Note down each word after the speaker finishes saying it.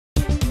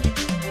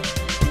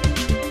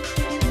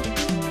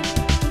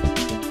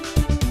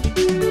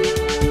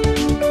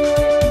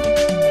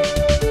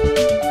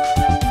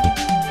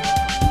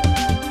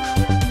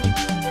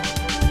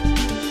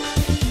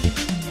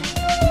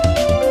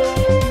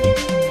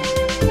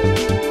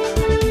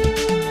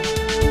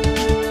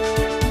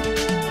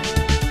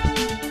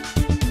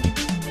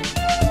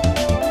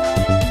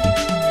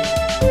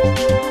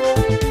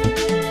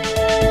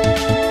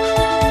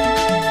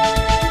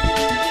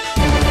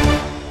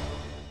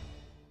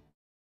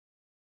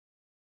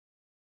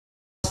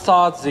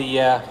start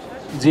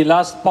the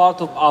last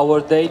part of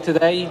our day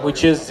today,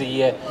 which is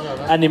the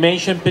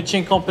animation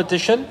pitching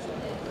competition.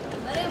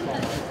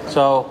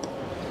 So,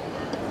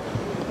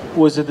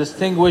 with a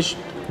distinguished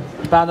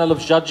panel of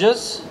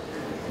judges,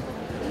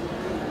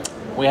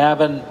 we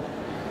have an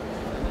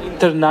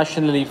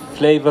internationally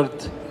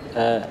flavored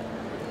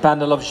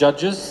panel of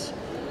judges.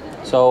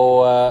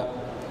 So,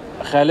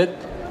 Khalid,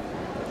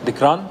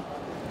 Dikran,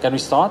 can we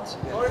start?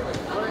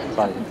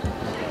 Fine.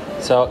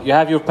 So, you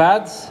have your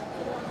pads.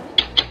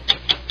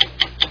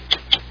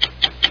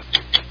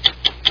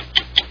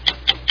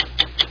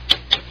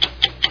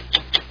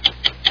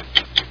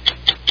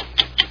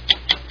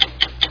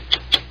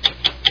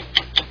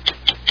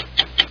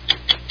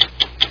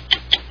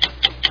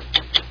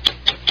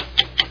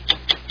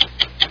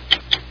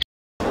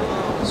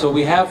 So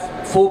we have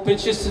 4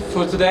 pitches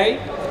for today.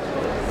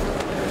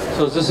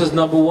 So this is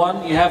number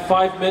 1. You have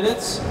 5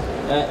 minutes.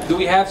 Do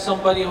we have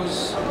somebody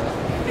who's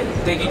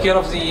taking care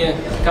of the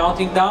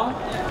counting down?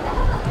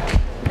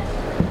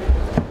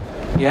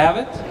 You have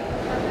it?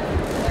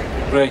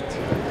 Great.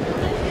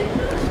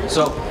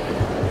 So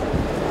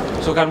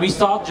can we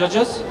start,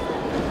 judges?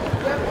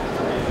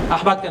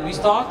 Ahmad, can we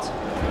start?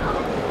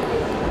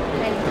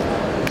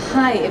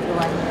 Hi,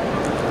 everyone.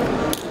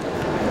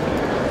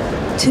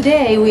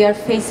 Today we are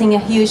facing a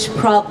huge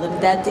problem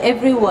that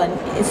everyone,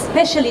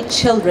 especially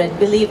children,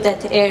 believe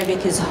that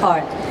Arabic is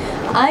hard.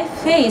 I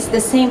faced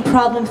the same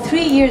problem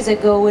 3 years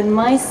ago when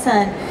my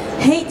son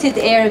hated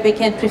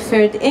Arabic and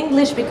preferred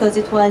English because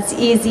it was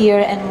easier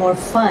and more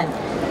fun.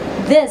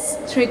 This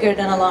triggered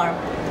an alarm.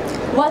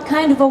 What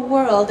kind of a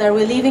world are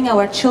we leaving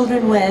our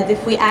children with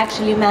if we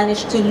actually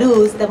manage to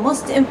lose the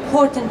most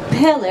important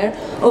pillar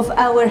of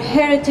our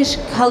heritage,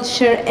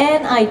 culture,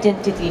 and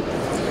identity?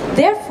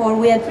 Therefore,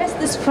 we address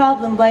this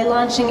problem by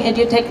launching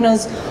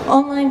EduTechno's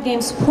online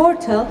games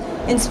portal,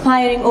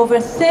 inspiring over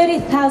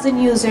 30,000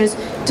 users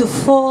to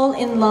fall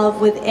in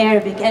love with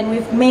Arabic, and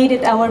we've made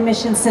it our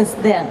mission since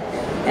then.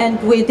 And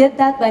we did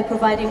that by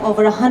providing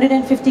over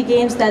 150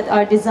 games that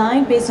are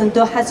designed based on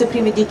Doha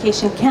Supreme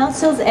Education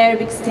Council's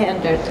Arabic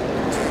standard.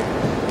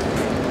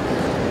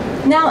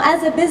 Now,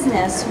 as a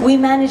business, we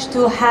managed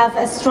to have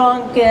a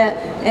strong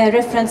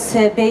reference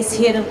base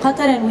here in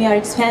Qatar, and we are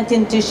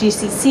expanding to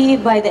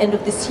GCC by the end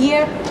of this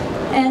year.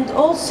 And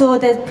also,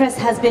 the press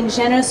has been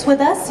generous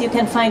with us. You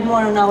can find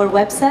more on our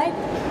website.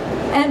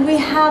 And we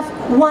have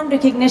won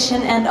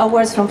recognition and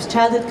awards from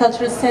Childhood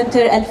Cultural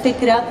Center, Al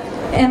Fikra,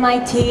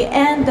 MIT,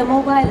 and the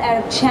Mobile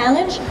Arab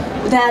Challenge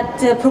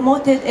that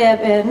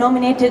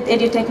nominated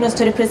EduTechnos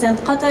to represent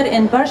Qatar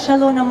in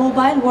Barcelona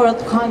Mobile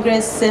World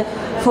Congress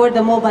for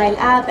the mobile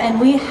app, and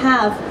we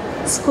have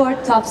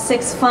scored top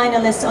 6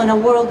 finalists on a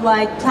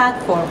worldwide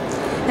platform.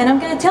 And I'm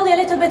going to tell you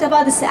a little bit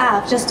about this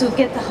app just to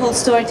get the whole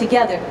story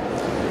together.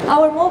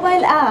 Our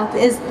mobile app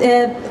is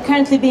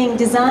currently being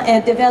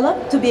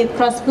developed to be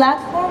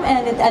cross-platform,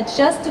 and it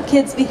adjusts to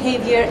kids'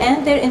 behavior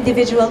and their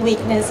individual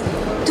weakness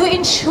to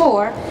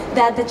ensure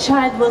that the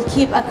child will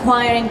keep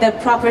acquiring the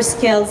proper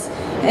skills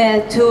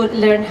to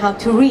learn how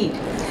to read.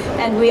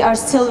 And we are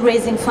still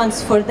raising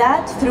funds for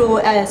that through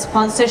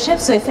sponsorship,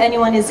 so if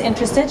anyone is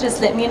interested,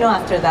 just let me know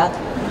after that.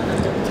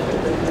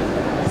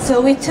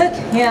 So we took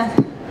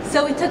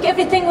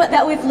everything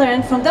that we've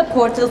learned from the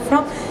portal,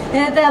 from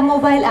the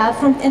mobile app,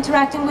 from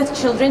interacting with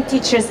children,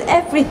 teachers,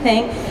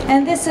 everything,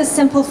 and this is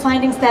simple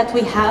findings that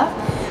we have.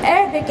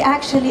 Arabic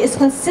actually is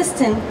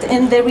consistent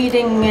in the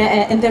reading,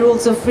 in the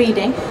rules of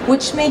reading,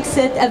 which makes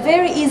it a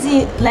very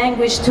easy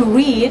language to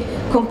read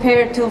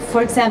compared to,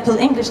 for example,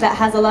 English that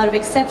has a lot of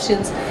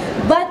exceptions.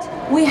 But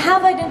we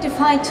have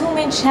identified 2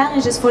 main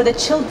challenges for the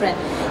children.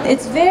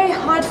 It's very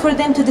hard for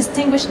them to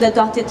distinguish the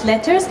dotted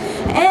letters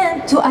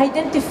and to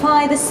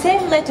identify the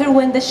same letter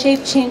when the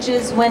shape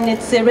changes, when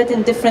it's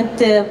written different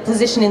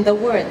position in the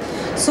word.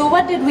 So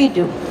what did we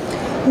do?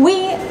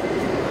 We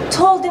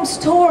told them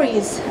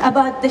stories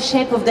about the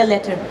shape of the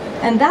letter,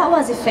 and that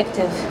was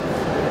effective.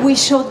 We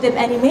showed them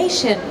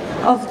animation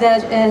of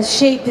the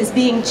shape is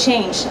being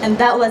changed, and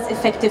that was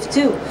effective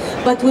too.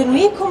 But when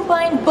we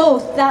combined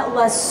both, that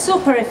was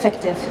super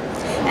effective.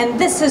 And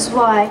this is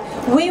why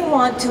we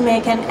want to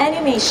make an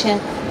animation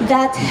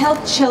that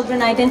helps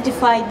children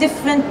identify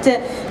different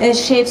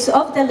shapes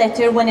of the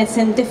letter when it's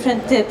in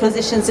different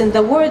positions in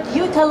the word,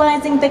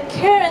 utilizing the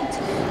current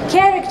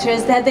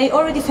characters that they're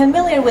already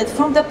familiar with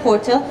from the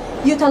portal,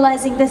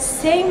 utilizing the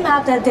same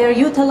map that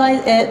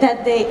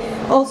that they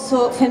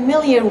also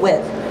familiar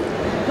with.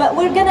 But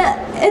we're gonna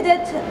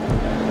edit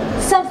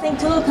something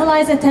to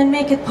localize it and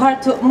make it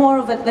part of more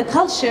of the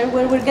culture,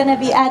 where we're gonna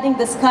be adding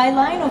the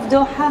skyline of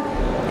Doha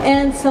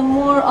and some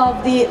more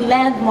of the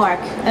landmark,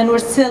 and we're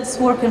still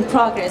work in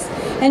progress.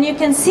 And you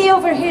can see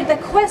over here the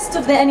quest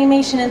of the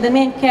animation, and the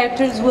main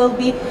characters will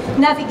be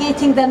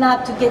navigating the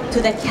map to get to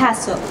the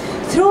castle.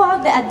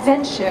 Throughout the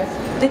adventure,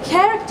 the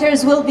character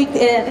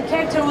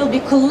will be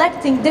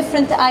collecting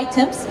different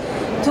items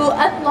to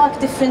unlock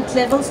different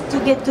levels to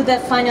get to the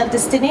final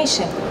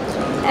destination.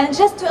 And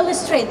just to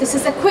illustrate, this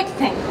is a quick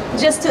thing,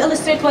 just to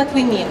illustrate what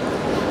we mean.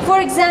 For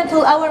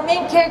example, our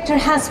main character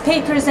has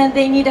papers and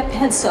they need a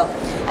pencil,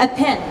 a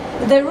pen.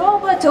 The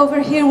robot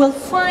over here will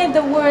find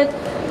the word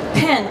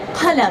pen,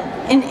 qalam,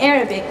 in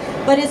Arabic,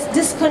 but it's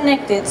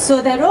disconnected.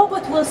 So the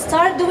robot will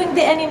start doing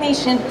the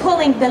animation,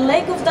 pulling the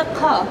leg of the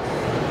car,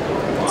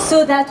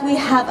 so that we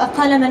have a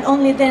qalam, and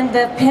only then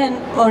the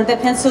pen or the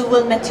pencil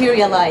will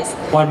materialize.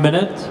 1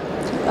 minute.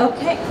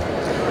 Okay.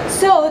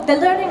 So the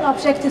learning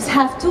objectives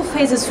have two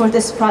phases for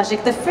this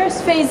project. The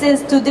first phase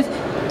is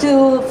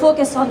to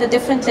focus on the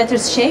different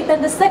letters shape,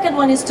 and the second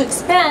one is to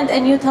expand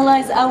and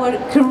utilize our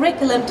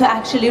curriculum to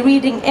actually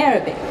reading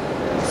Arabic.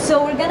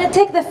 So we're going to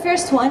take the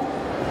first one.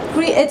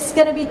 It's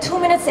going to be 2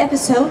 minutes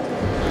episode,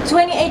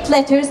 28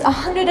 letters,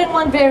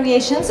 101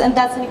 variations, and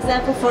that's an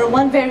example for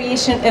one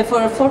variation,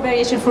 for 4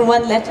 variation for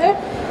one letter,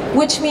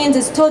 which means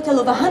it's total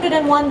of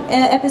 101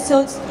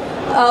 episodes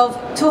of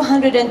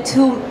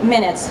 202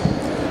 minutes.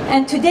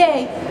 And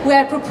today we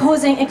are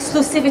proposing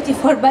exclusivity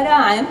for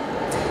Bara'im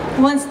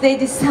once they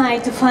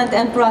decide to fund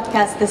and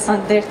broadcast this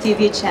on their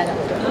TV channel.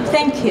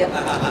 Thank you.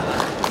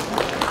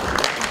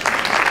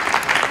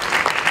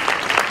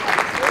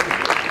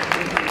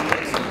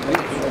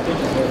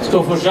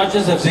 So for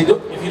judges, if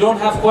you don't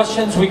have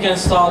questions, we can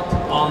start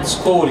on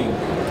scoring.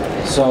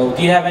 So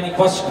do you have any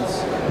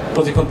questions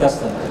for the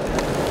contestant?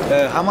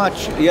 How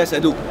much? Yes, I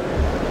do.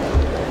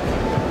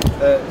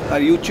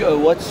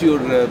 What's your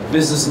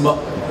business?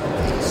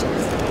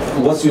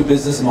 What's your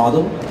business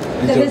model?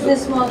 The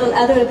business model,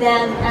 other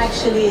than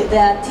actually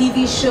the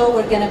TV show,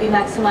 we're going to be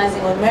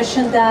maximizing on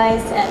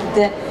merchandise,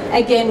 and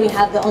again we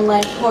have the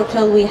online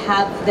portal, we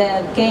have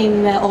the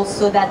game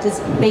also that is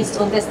based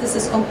on this. This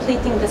is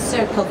completing the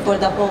circle for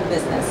the whole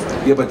business.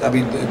 Yeah, but I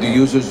mean, the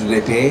users, do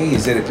they pay?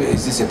 Is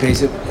this a pay?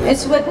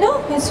 It's with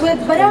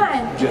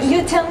Bara'im.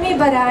 You tell me,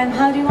 Bara'im,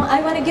 how do you want?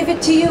 I want to give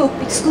it to you,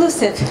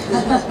 exclusive.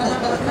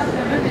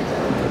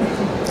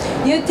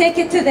 You take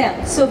it to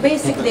them. So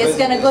basically it's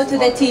going to go to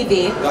the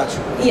TV.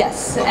 Gotcha.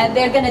 Yes, and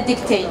they're going to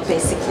dictate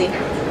basically.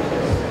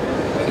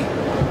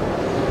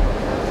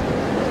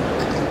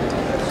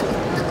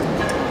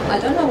 I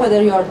don't know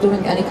whether you are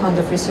doing any kind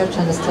of research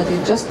and study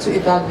just to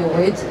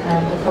evaluate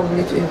and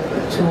probably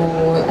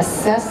to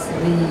assess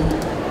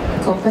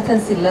the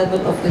competency level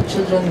of the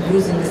children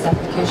using this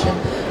application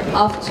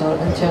after,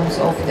 in terms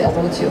of the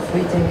ability of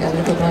reading and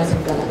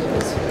recognizing the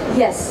languages.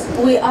 Yes,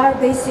 we are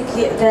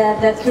basically,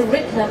 the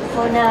curriculum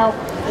for now,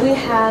 we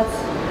have,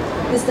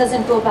 this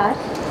doesn't go back.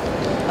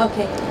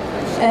 Okay.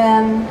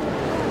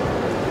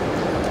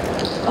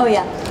 Oh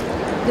yeah,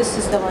 this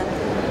is the one.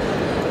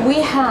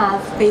 We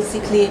have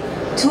basically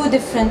 2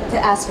 different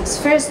aspects.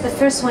 The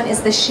first one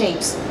is the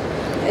shapes.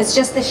 It's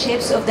just the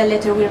shapes of the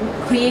letter. We're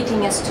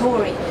creating a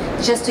story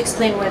just to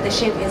explain where the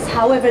shape is.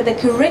 However, the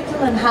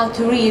curriculum, how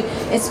to read,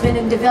 it's been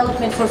in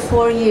development for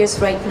 4 years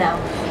right now.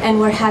 And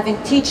we're having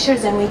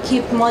teachers, and we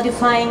keep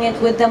modifying it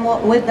with the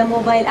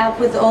mobile app,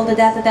 with all the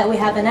data that we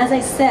have. And as I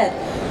said,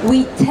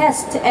 we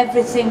test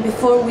everything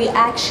before we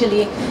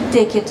actually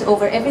take it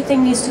over.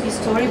 Everything needs to be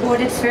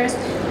storyboarded first,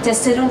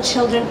 tested on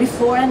children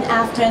before and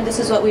after, and this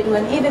is what we do.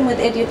 And even with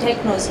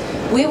EduTechnos,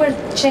 we were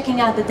checking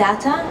out the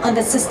data on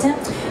the system,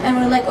 and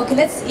we're like, okay,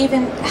 let's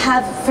even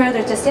have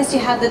further tests. Yes, you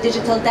have the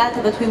digital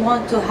data, but we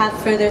want to have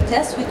further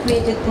tests. We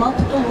created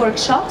multiple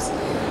workshops,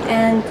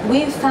 and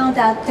we found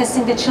out,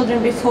 testing the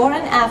children before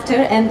and after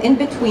and in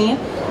between,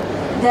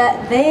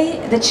 that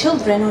the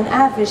children on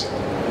average,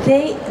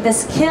 the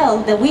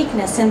skill, the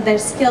weakness in their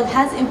skill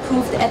has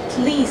improved at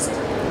least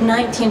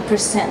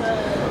 19%.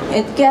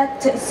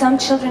 Some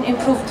children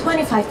improved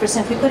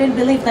 25%. We couldn't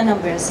believe the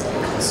numbers.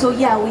 So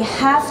yeah, we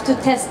have to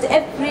test.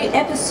 Every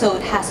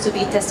episode has to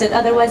be tested,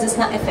 otherwise it's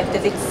not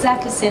effective.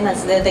 Exactly same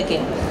as the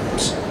game.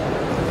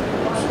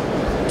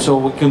 So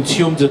we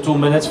consume the 2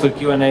 minutes for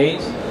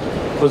Q&As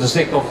for the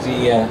sake of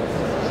the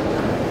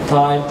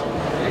time.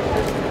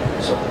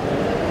 So,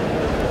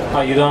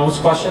 are you done with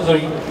questions, or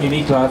you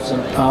need to have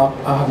some?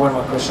 I have one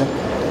more question.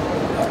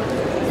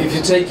 If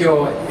you take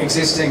your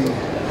existing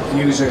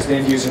users, the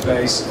end user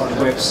base on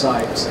the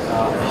website,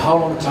 how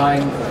long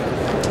time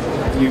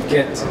you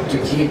get to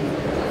keep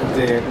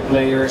the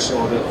players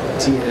or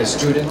the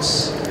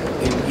students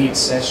in each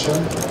session,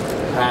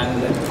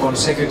 and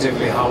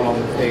consecutively how long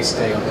they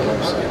stay on the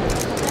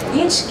website?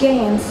 Each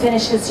game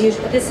finishes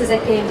usually, this is a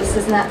game, this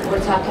is not,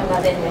 we're talking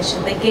about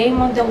animation. The game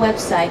on the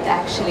website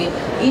actually,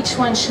 each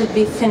one should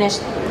be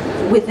finished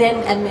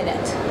within a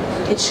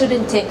minute. It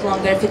shouldn't take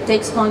longer. If it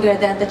takes longer,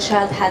 then the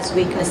child has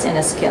weakness in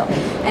a skill.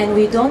 And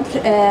we don't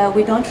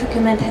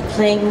recommend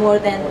playing more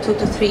than 2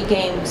 to 3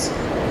 games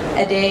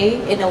a day,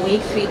 in a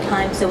week, 3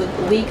 times a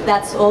week.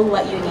 That's all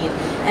what you need.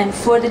 And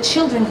for the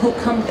children who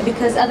come,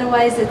 because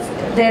otherwise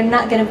they're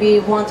not going to be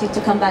wanting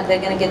to come back, they're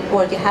going to get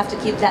bored. You have to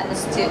keep that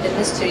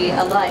mystery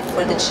alive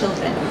for the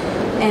children.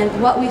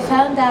 And what we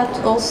found out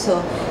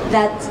also,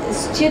 that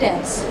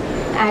students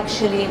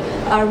actually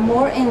are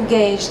more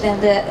engaged than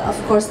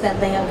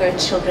the younger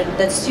children.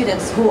 The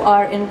students who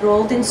are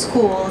enrolled in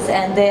schools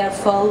and they are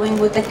following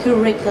with the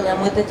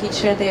curriculum, with the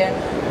teacher, they're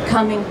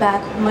coming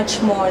back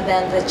much more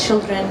than the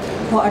children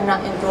who are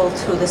not enrolled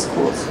through the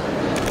schools.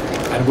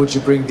 And would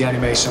you bring the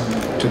animation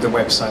to the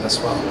website as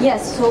well?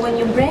 Yes, so when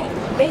you bring,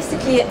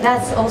 basically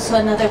that's also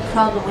another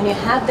problem. When you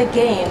have the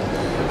game,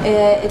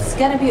 it's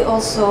gonna be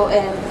also,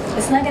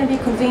 it's not gonna be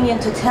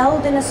convenient to tell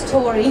them a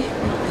story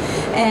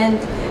and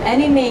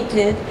animate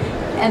it,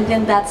 and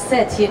then that's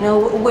it, you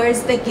know,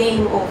 where's the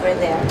game over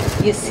there,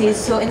 you see?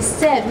 So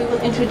instead, we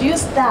will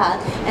introduce that,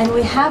 and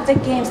we have the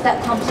games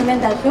that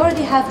complement that. We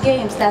already have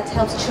games that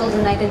helps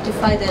children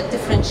identify the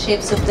different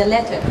shapes of the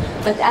letter.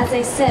 But as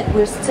I said,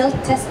 we're still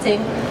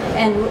testing,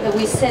 and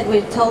we said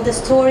we told the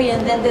story,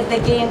 and then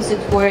the games,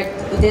 it worked.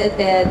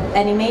 The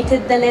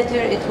animated the letter,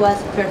 it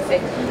was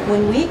perfect.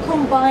 When we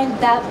combined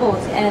that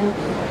both, and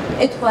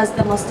it was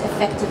the most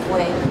effective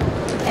way.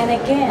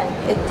 And again,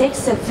 it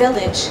takes a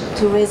village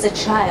to raise a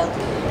child.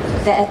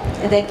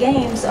 The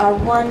games are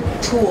one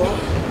tool,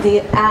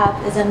 the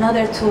app is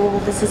another tool,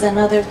 this is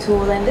another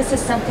tool, and this is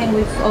something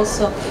we've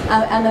also,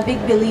 I'm a big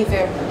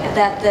believer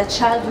that the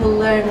child will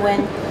learn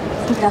when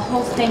the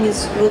whole thing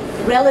is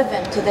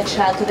relevant to the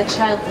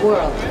child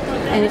world.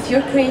 And if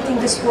you're creating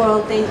this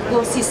world, they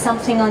will see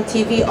something on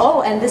TV,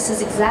 oh, and this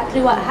is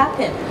exactly what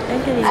happened.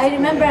 I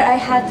remember I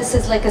had, this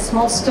is like a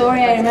small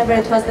story, I remember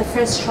it was the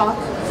first shock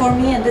for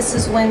me, and this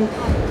is when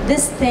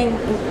this thing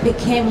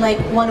became like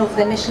one of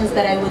the missions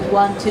that I would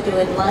want to do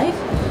in life.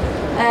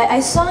 I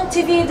saw on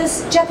TV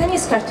this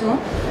Japanese cartoon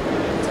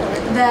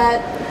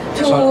that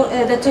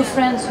the two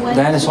friends went.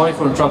 Diana, sorry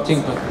for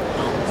interrupting, but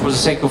for the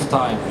sake of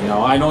time, you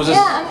know, I know this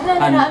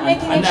I'm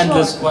making it short.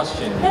 endless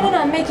question. No,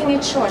 I'm making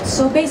it short.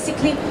 So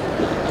basically,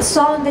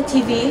 saw on the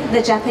TV,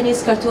 the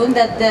Japanese cartoon,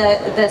 that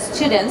the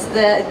students,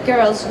 the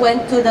girls,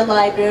 went to the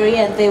library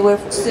and they were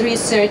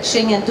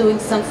researching and doing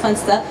some fun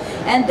stuff.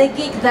 And the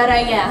geek that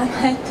I am,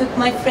 I took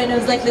my friend and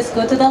was like, let's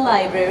go to the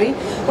library.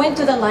 Went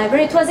to the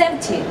library, it was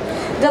empty.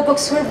 The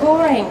books were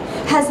boring.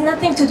 Has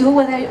nothing to do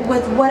with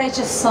what I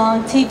just saw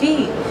on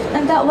TV.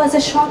 And that was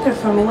a shocker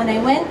for me. When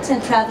I went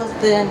and traveled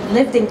and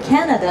lived in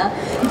Canada,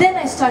 then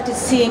I started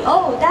seeing,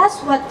 oh, that's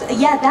what,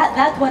 yeah,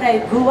 that's what I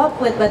grew up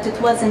with, but it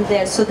wasn't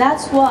there. So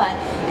that's why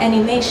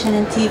animation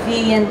and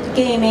TV and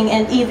gaming,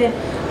 and even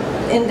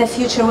in the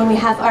future when we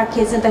have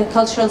arcades in the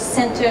cultural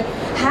center,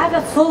 have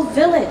a full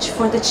village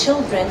for the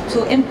children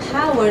to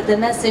empower the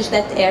message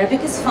that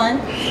Arabic is fun,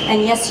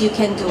 and yes, you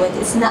can do it.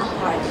 It's not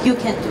hard. You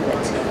can do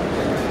it.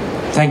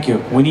 Thank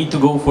you. We need to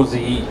go for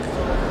the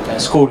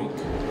scoring.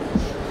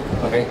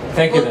 Okay.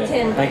 Thank you. Well,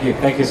 10.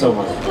 Thank you so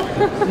much.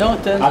 No,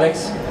 10.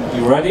 Alex,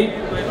 you ready?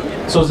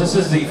 So this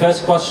is the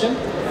first question,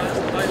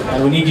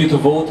 and we need you to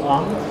vote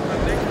on.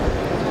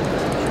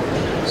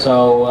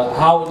 So,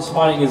 how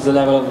inspiring is the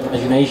level of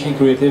imagination,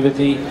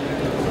 creativity?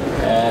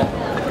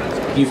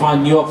 Do you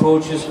find new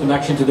approaches,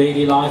 connection to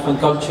daily life and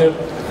culture?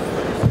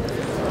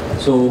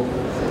 So,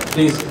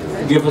 please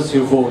give us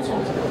your votes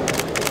on it.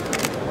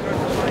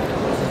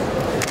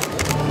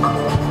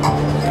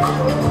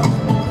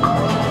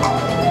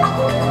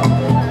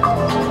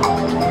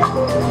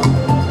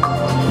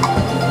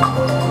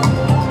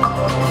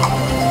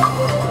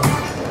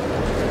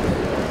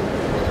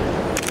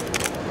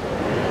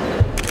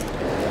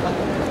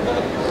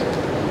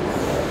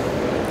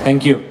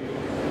 Thank you.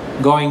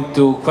 Going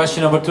to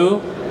question number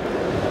 2.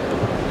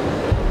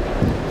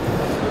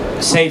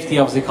 Safety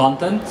of the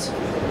content.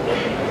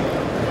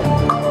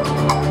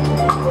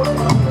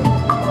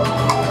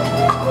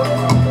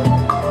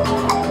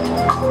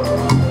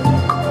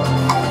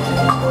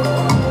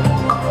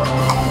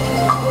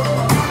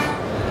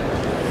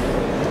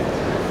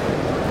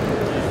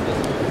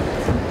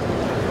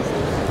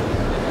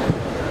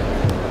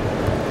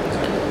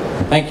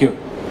 Thank you.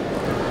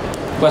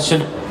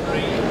 Question.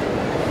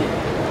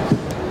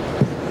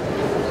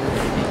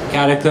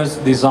 Characters,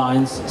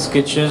 designs,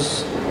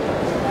 sketches.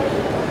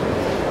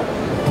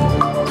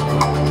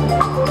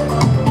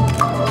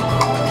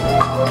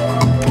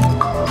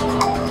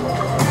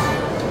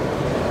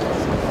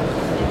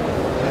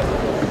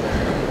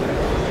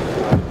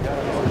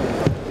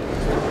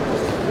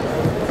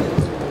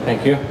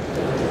 Thank you.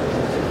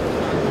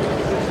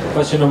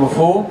 Question number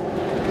 4.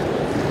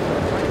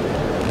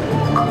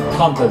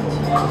 Content.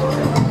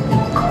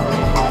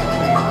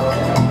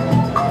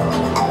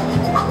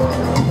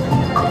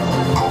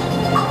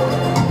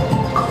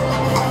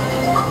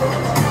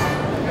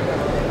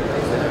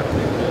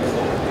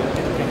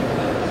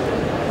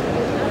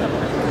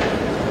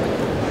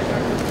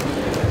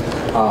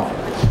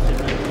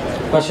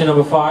 Question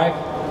number 5,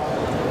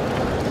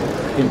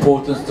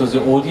 importance to the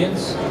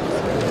audience.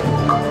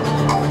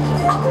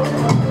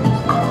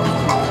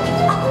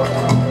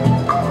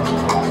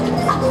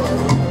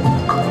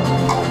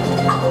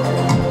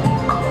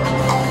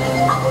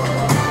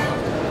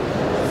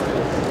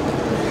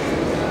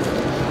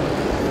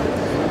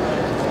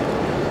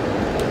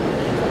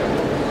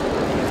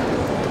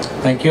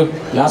 Thank you.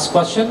 Last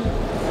question.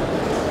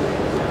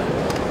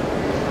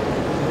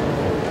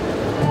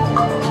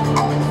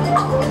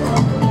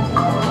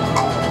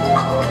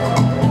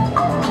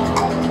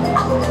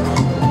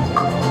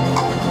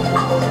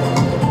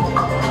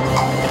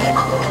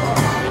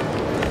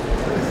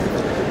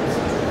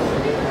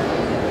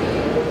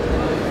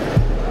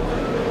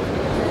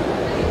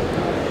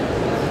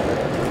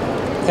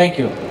 Thank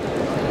you.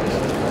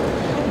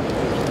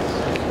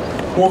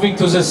 Moving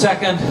to the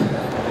second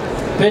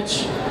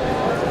pitch.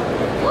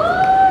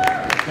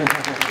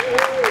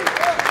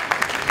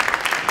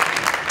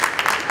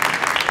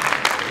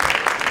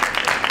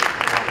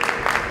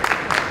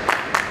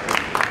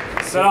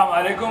 Assalamu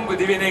alaikum,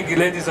 good evening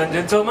ladies and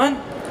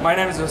gentlemen. My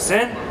name is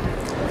Hussein.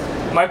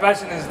 My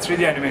passion is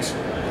 3D animation.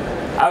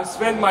 I've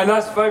spent my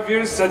last 5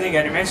 years studying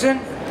animation,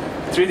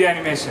 3D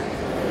animation.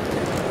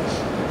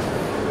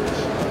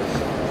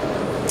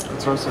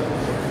 Okay.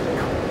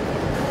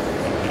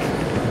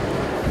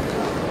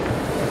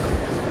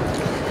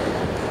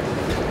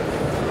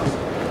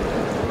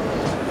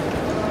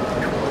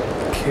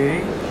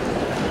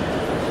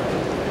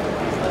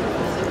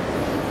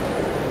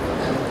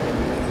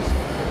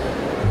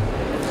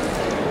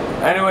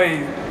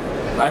 Anyway,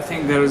 I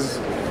think there's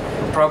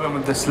a problem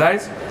with the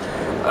slides.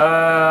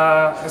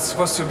 It's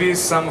supposed to be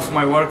some of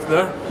my work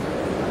there.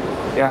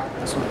 Yeah,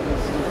 this one.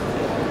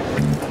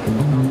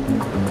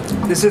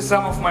 This is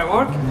some of my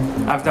work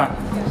I've done.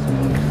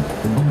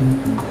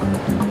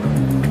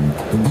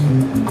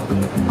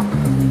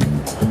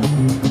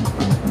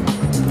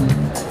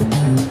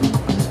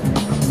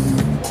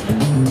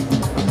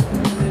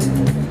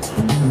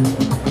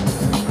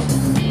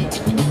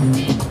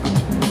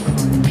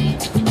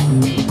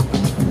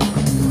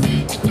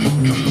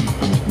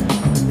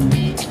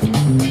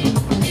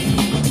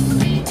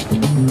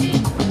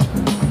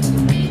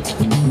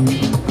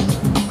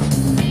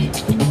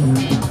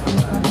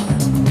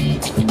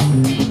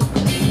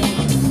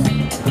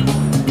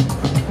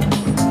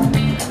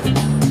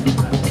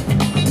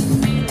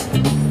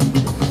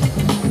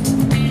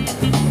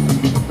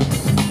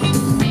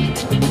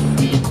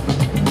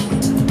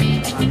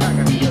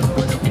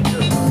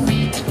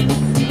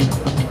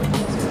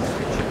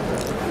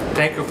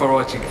 Thank you for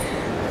watching.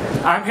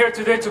 I'm here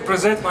today to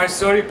present my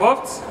story,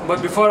 Popped.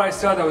 But before I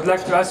start, I would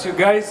like to ask you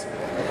guys,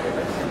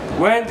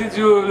 when did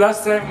you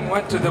last time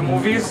went to the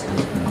movies?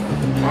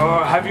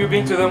 Or have you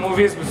been to the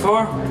movies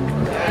before?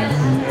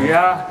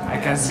 Yeah, I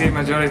can see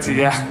majority,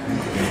 yeah.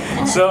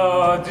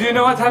 So, do you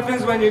know what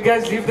happens when you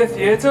guys leave the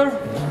theater?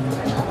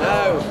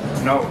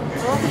 No.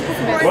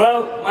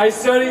 Well, my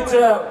story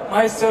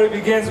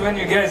begins when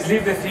you guys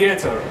leave the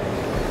theater.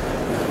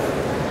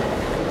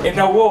 In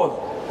a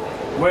wall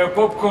where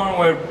popcorn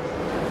were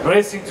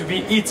racing to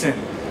be eaten,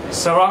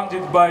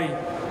 surrounded by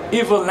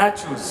evil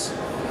nachos,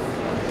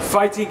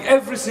 fighting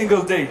every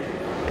single day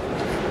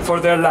for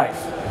their life.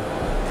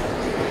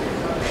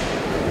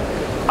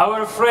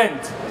 Our friend,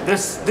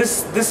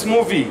 this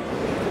movie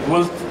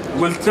will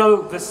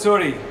tell the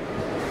story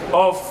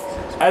of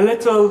a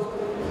little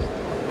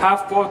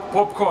half-pot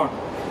popcorn.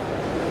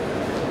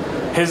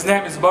 His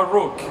name is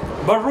Baruch.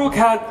 Baruch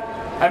had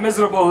a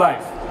miserable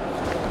life.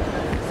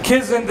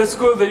 Kids in the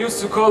school, they used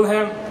to call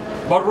him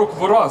Baruch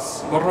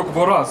Boras,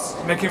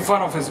 making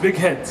fun of his big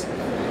head.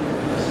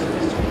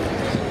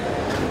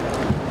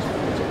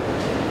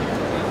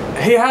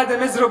 He had a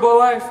miserable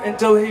life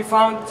until he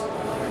found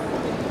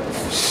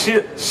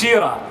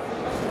Shira.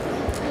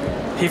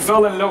 He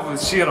fell in love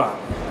with Shira.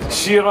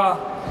 Shira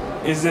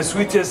is the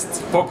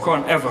sweetest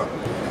popcorn ever.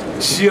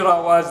 Shira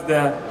was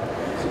the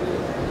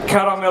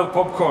caramel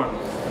popcorn.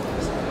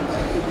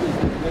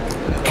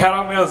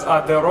 Caramels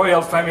are the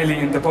royal family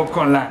in the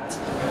popcorn land.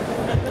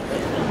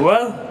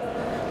 Well,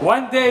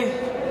 one day,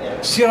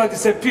 Shira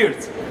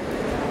disappeared.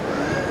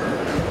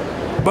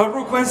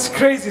 Baruch went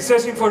crazy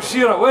searching for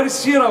Shira. Where is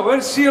Shira? Where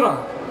is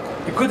Shira?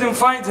 He couldn't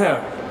find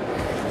her.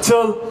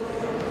 Till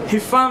he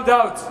found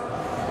out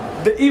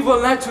the evil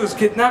nachos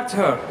kidnapped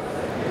her.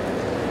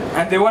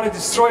 And they want to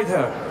destroy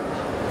her.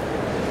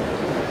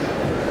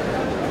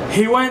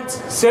 He went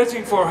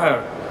searching for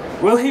her.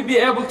 Will he be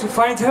able to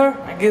find her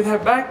and get her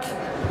back?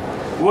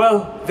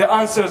 Well, the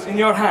answer's in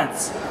your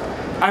hands.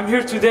 I'm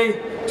here today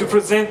to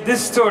present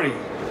this story.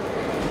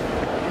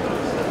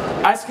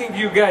 Asking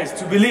you guys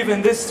to believe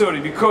in this story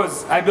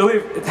because I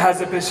believe it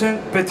has a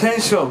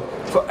potential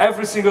for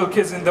every single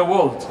kid in the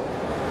world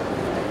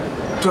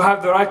to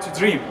have the right to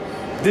dream.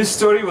 This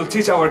story will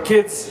teach our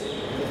kids,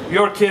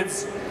 your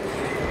kids,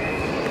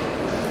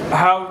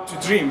 how to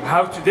dream,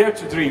 how to dare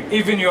to dream,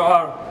 even you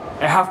are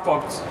a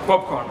half-popped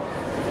popcorn.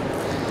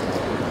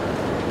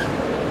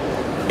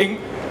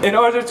 In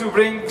order to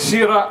bring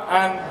Shira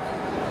and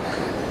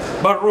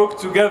Baruch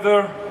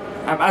together,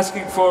 I'm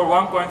asking for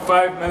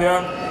 1.5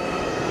 million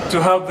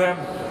to help them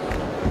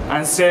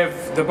and save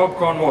the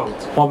popcorn world.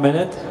 1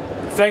 minute.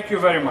 Thank you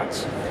very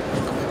much.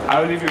 I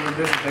will leave you with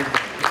this. Thank you.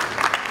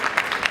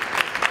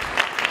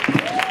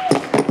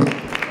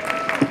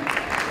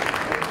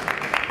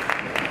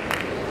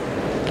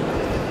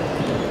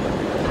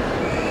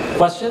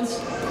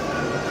 Questions?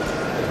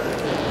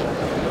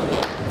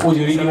 Would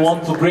you really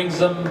want to bring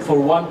them for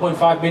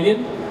 1.5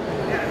 million?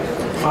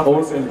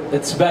 Or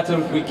it's better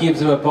if we keep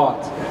them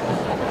apart?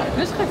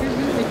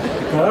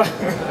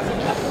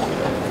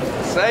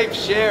 Save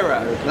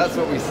Shira, that's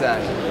what we say.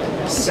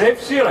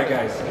 Save Shira,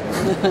 guys.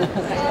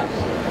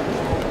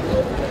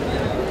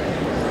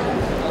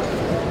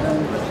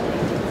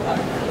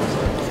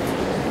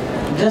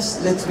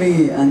 Just let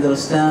me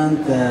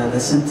understand the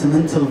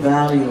sentimental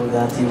value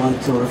that you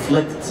want to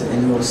reflect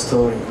in your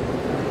story.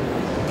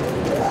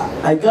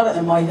 I got it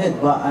in my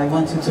head, but I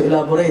want you to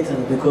elaborate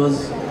on it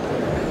because,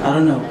 I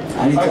don't know,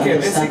 I need to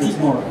understand it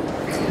more.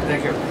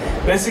 Thank you.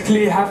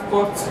 Basically,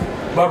 half-pot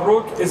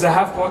Baroque is a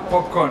half-pot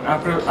popcorn.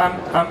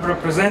 I'm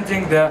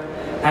representing the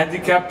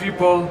handicapped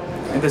people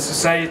in the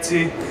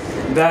society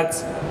that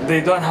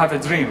they don't have a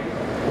dream,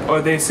 or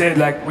they say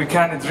like, we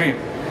can't dream.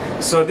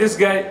 So this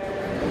guy,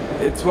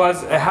 it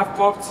was a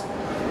half-popped,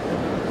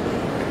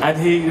 and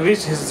he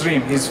reached his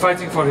dream. He's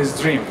fighting for his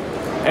dream.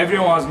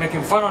 Everyone was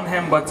making fun on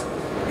him, but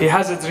he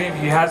has a dream,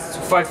 he has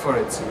to fight for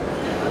it.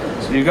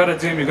 So you got a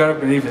dream, you got to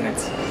believe in it,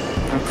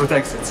 and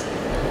protect it.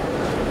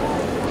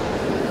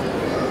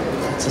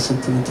 It's a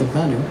sentimental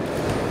value.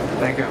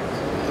 Thank you.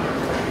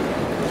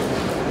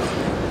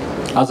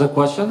 Other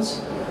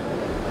questions?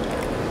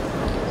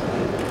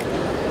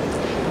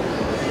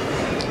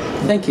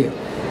 Thank you.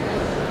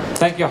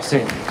 Thank you,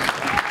 Hussein.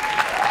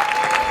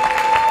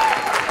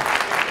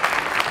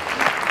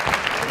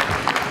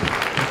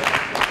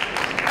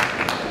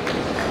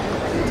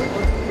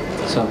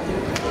 So,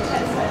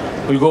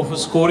 we'll go for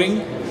scoring.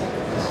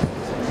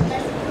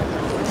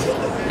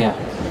 Yeah.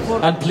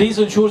 And please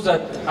ensure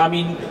that, I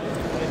mean,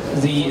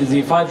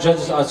 the 5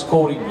 judges are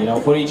scoring, you know,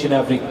 for each and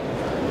every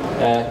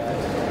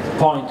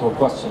point or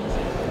question.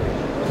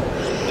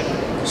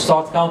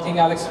 Start counting,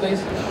 Alex,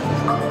 please.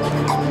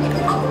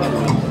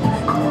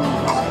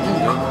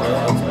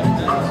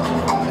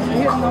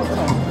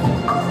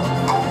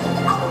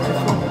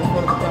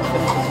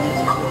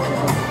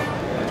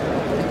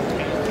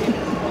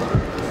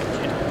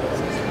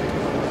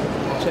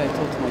 I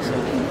told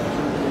myself.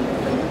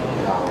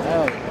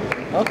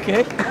 Oh,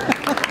 okay.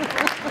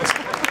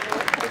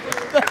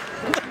 That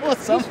was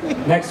something.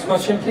 Next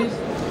question, please.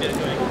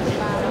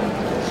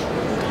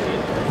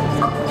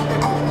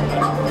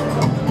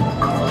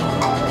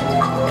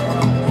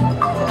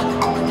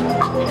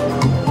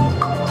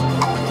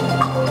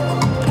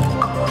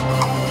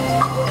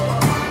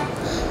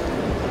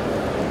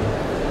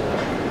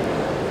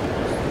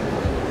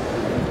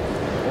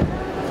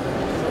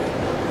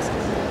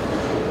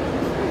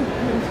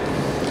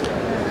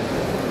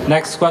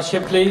 Next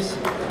question, please.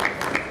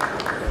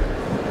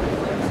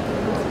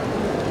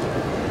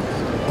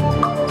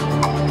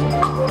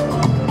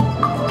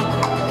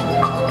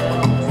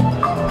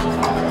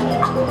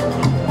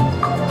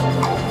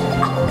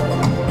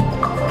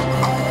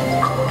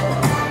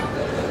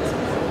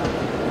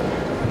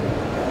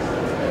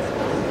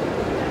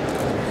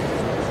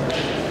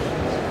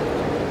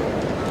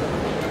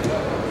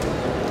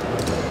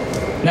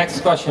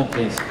 Next question,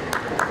 please.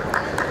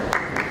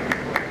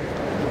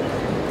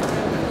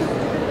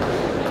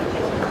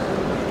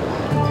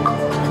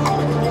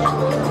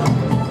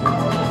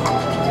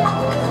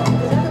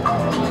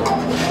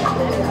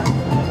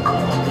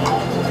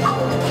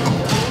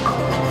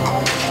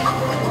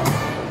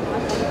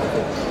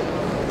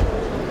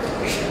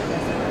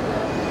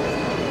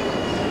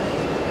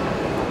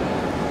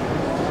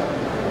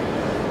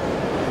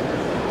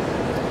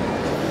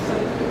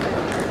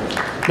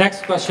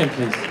 Next question,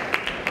 please.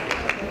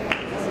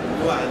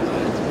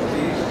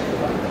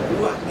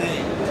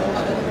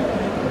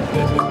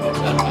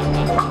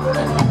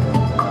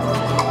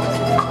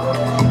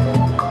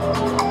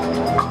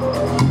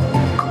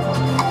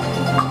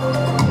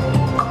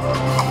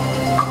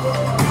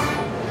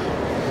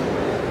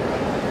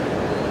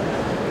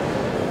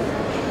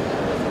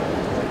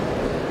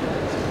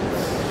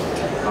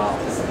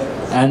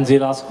 And the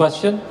last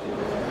question.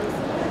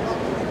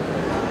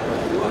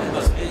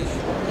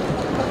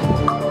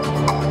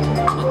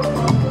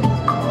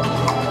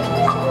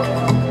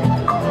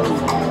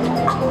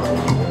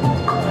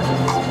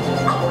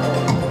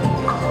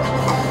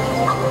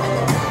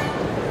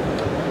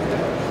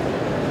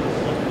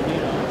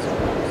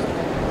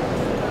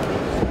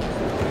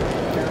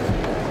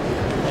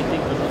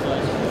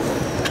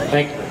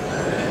 Thank you.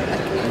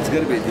 It's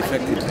going to be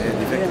defective.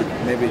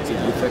 Maybe it's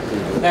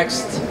defective.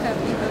 Next,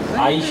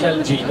 Aisha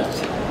Al-Jida.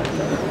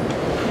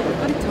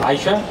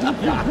 Aisha?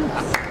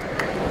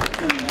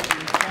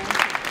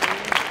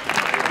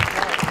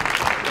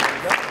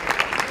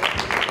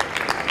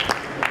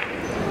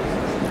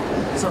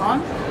 Is it on?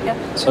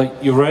 Yeah. So,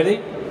 you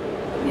ready?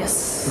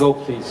 Yes. Go,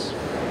 please.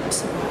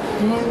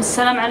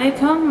 Assalamu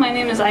alaikum. My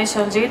name is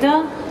Aisha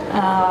Al-Jida.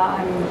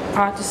 I'm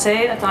proud to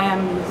say that I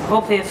am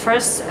hopefully the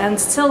first and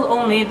still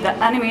only the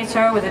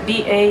animator with a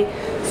BA,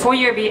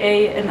 4-year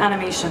BA in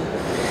animation.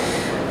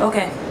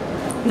 Okay,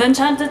 The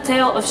Enchanted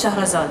Tale of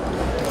Shahrazad.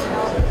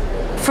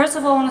 First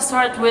of all, I want to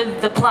start with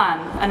the plan,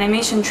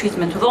 animation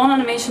treatment. With all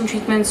animation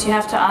treatments, you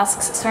have to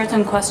ask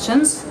certain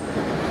questions,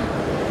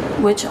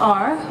 which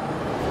are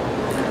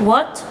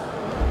what,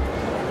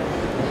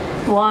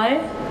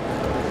 why,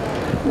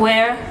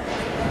 where,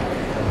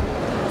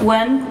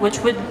 when, which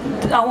would,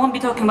 I won't be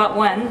talking about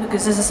when,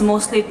 because this is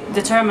mostly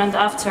determined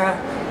after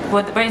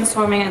with the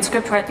brainstorming and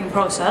script writing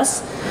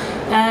process.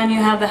 And you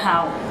have the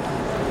how.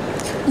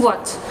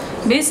 What?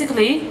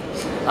 Basically,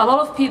 a lot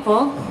of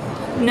people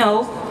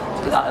know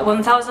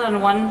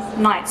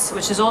 1001 Nights,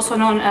 which is also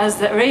known as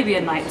the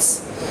Arabian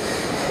Nights.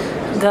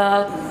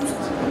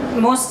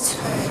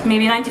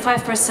 Maybe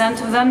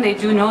 95% of them, they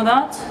do know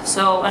that.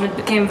 So, and it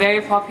became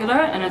very popular,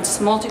 and it's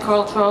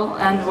multicultural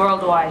and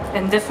worldwide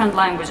in different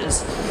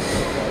languages.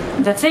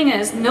 The thing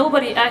is,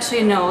 nobody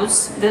actually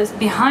knows the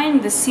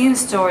behind-the-scenes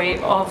story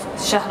of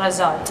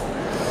Shahrazad.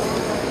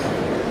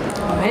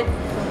 Alright?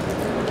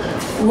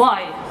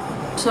 Why?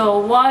 So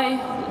why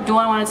do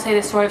I want to say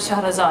the story of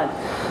Shahrazad?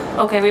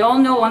 Okay, we all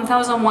know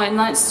 1001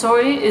 Nights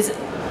story is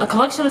a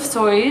collection of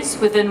stories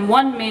within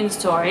one main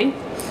story,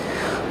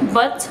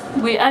 but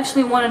we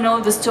actually want to know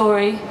the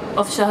story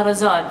of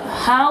Shahrazad,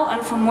 how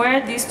and from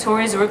where these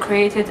stories were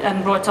created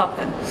and brought up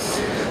in.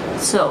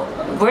 So,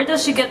 where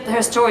does she get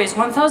her stories?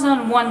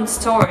 1001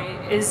 story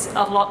is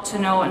a lot to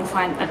know and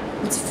find.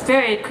 It's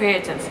very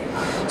creative.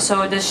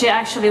 So, does she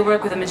actually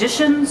work with a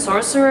magician,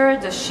 sorcerer?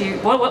 Does she?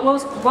 What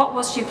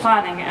was she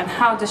planning, and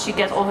how does she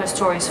get all her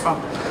stories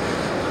from?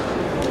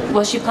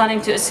 Was she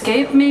planning to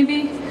escape,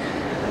 maybe?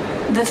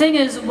 The thing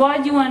is, why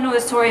do you want to know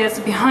the story that's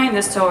behind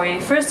the story?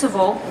 First of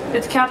all,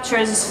 it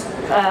captures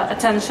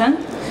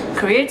attention,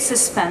 creates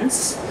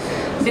suspense,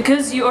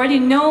 because you already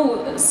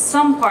know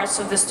some parts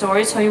of the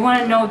story, so you want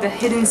to know the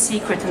hidden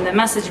secret and the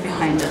message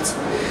behind it.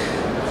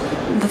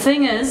 The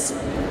thing is,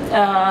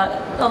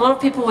 a lot of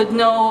people would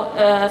know,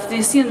 if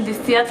they've seen the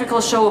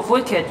theatrical show of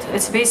Wicked,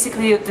 it's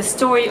basically the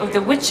story of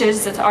the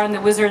witches that are in the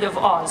Wizard of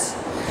Oz.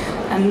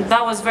 And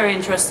that was very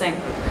interesting.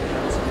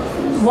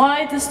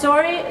 Why the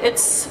story?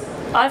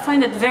 I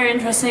find it very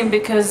interesting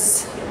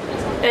because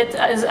it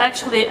is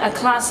actually a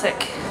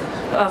classic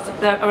of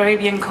the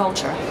Arabian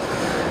culture.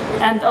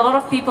 And a lot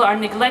of people are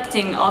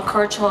neglecting our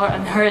culture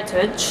and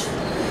heritage.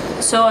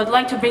 So I'd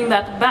like to bring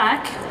that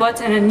back,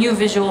 but in a new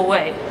visual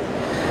way.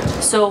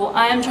 So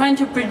I am trying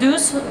to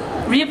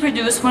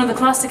reproduce one of the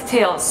classic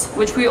tales,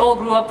 which we all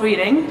grew up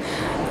reading.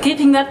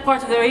 Keeping that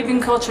part of the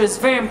Arabian culture is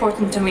very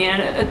important to me,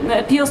 and it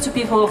appeals to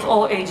people of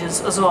all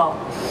ages as well.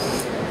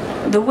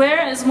 The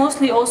where is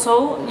mostly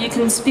also, you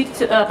can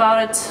speak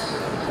about it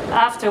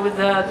after with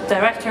the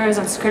directors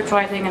and script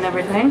writing and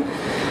everything.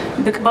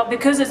 But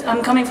because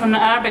I'm coming from an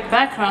Arabic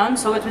background,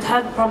 so it would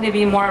have probably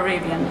be more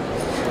Arabian.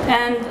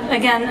 And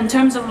again, in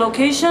terms of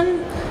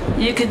location,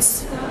 you could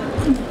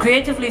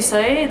creatively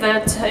say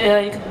that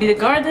it could be the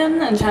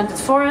garden, enchanted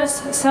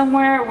forest,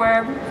 somewhere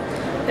where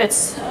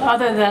it's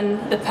other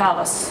than the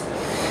palace.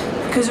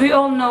 Because we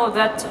all know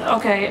that,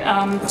 okay,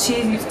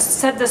 she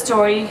said the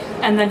story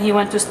and then he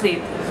went to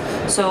sleep.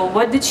 So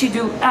what did she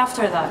do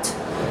after that?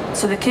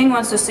 So the king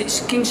wants to sleep,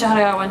 King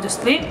Shahryar went to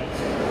sleep.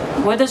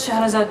 What does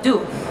Shahrazad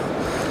do?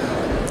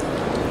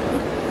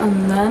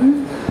 And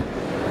then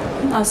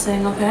I was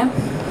saying, okay.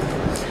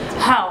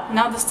 How?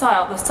 Now the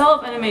style. The style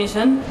of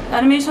animation.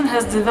 Animation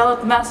has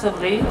developed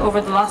massively over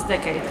the last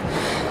decade.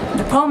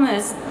 The problem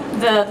is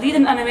the lead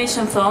in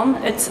animation film,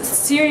 it's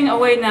steering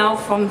away now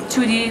from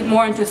 2D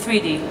more into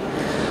 3D.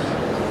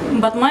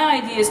 But my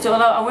idea is to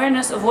allow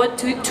awareness of what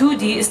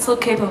 2D is still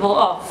capable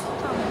of.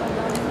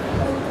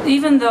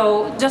 Even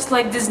though, just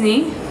like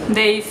Disney,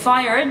 they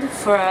fired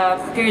for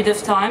a period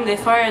of time, they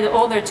fired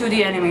all their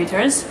 2D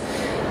animators,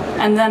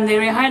 and then they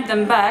rehired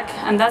them back,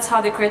 and that's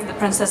how they created The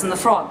Princess and the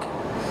Frog.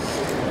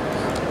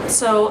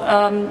 So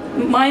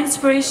my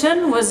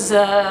inspiration was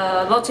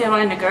Lotte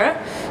Reiniger.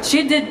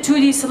 She did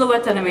 2D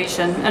silhouette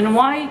animation. And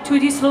why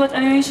 2D silhouette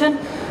animation?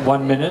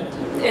 1 minute.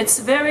 It's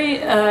very,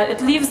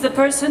 it leaves the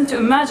person to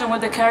imagine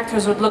what the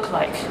characters would look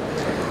like.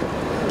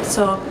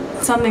 So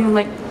something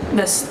like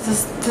this.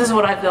 This is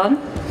what I've done.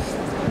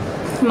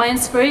 My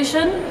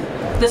inspiration,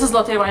 this is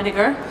Lotte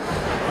Reiniger.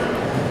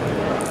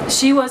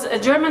 She was a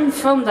German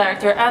film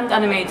director and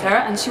animator,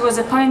 and she was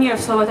a pioneer of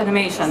silhouette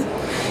animation.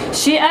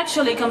 She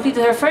actually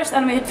completed her first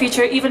animated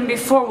feature even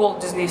before Walt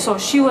Disney, so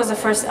she was the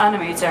first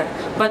animator.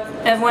 But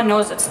everyone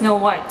knows that Snow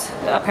White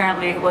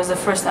apparently was the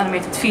first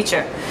animated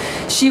feature.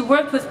 She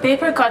worked with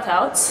paper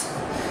cutouts,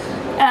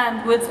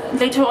 and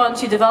later on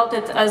she developed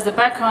it as the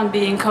background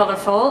being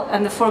colorful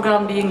and the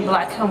foreground being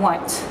black and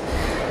white.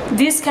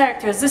 These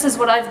characters, this is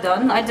what I've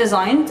done. I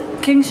designed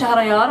King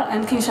Shahryar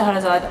and King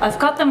Shahrazad. I've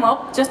cut them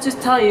up just to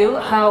tell you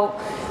how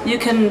you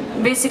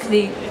can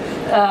basically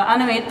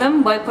animate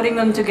them by putting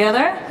them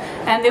together,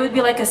 and they would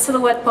be like a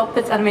silhouette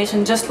puppet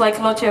animation, just like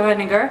Lotte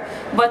Reiniger,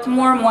 but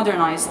more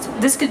modernized.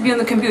 This could be on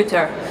the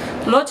computer.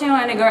 Lotte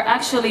Reiniger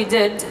actually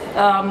did,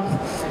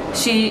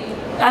 she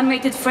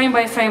animated frame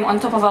by frame on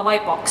top of a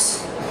light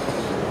box.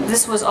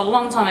 This was a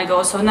long time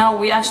ago, so now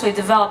we actually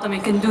developed and we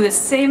can do the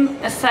same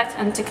effect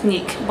and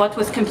technique, but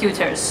with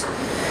computers.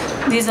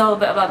 These are a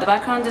bit about the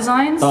background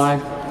designs. Bye.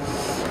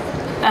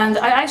 And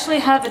I actually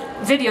have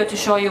a video to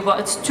show you, but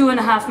it's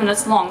 2.5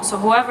 minutes long, so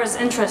whoever is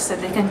interested,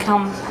 they can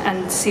come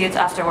and see it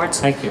afterwards.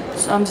 Thank you.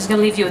 So I'm just going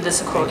to leave you with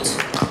this quote.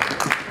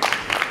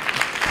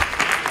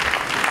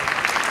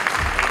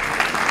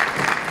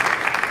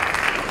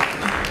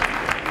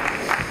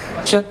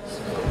 Chet?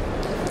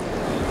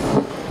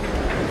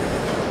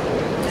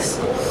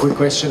 Quick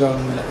question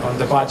on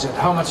the budget.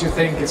 How much you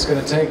think it's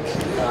going to take,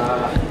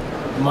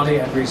 money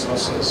and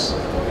resources,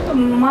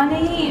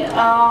 Money,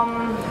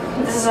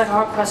 this is a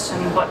hard question,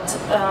 but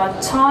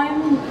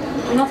time,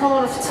 not a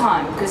lot of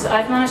time, because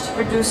I've managed to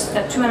produce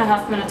a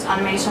 2.5-minute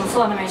animation,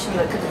 full animation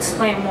that could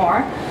explain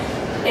more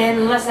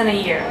in less than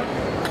a year.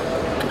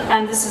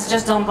 And this is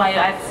just done by,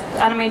 I've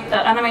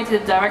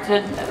animated,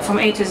 directed from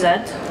A to Z.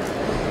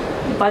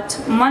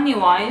 But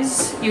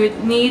money-wise, you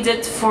would need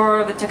it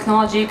for the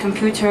technology,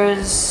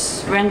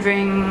 computers,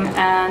 rendering,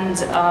 and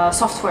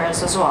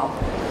softwares as well.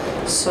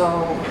 So,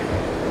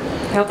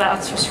 I hope that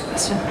answers your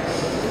question.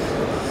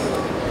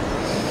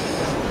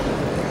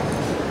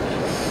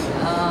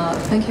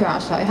 Thank you,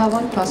 Asha. I have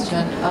one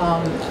question.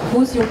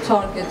 Who's your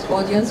target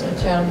audience in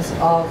terms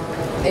of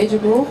age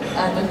group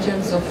and in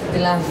terms of the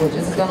language?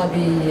 Is it going to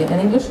be in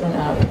English or in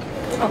Arabic?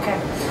 Okay.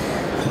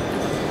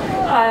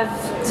 I've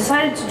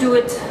decided to do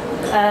it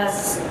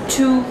as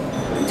two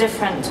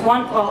different.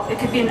 One, well, it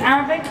could be in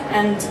Arabic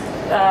and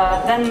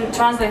then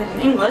translated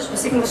in English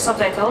with English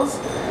subtitles,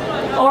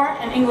 or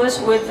in English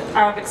with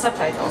Arabic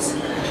subtitles.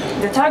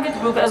 The target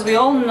group, as we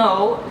all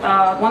know,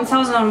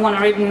 1001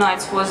 Arabian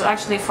Nights was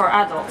actually for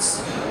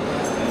adults.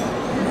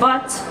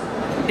 But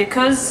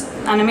because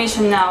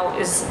animation now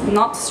is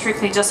not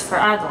strictly just for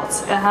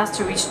adults, it has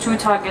to reach two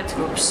target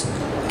groups,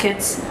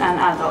 kids and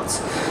adults.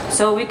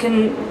 So we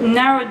can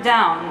narrow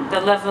down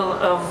the level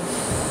of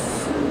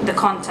the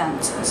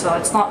content, so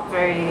it's not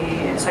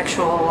very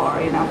sexual or,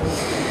 you know,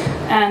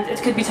 and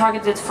it could be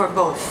targeted for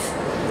both,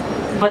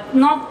 but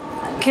not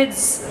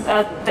kids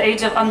at the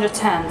age of under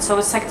 10, so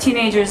it's like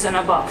teenagers and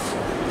above,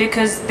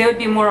 because they would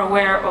be more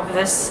aware of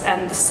this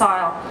and the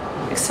style,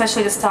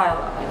 especially the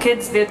style.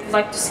 Kids, they'd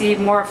like to see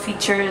more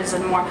features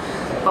and more,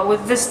 but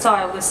with this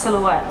style, the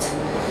silhouette,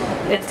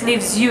 it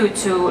leaves you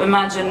to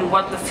imagine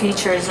what the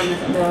features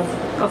and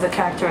of the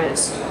character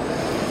is.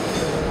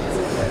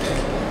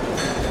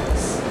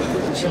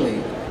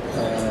 Actually,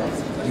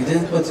 you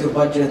didn't put your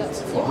budget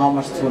for how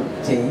much it will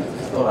take,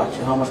 or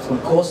actually how much it will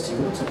cost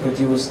you to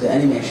produce the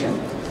animation,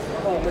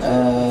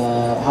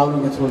 how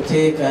long it will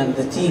take, and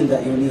the team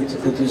that you need to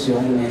produce your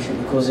animation,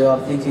 because you are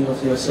thinking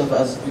of yourself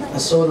as a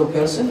solo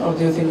person, or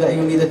do you think that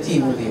you need a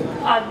team with you?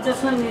 I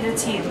definitely need a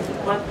team,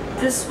 but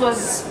this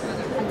was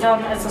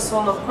done as a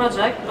solo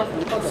project, but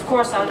of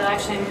course I would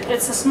actually,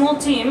 it's a small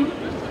team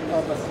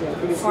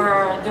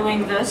for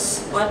doing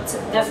this, but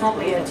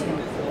definitely a team.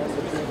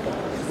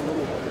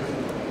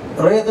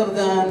 Rather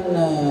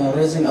than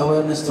raising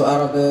awareness to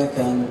Arabic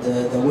and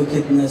the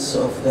wickedness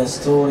of the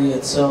story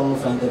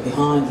itself and the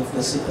behind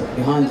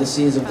the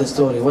scenes of the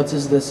story, what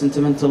is the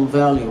sentimental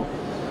value?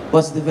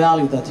 What's the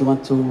value that you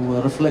want to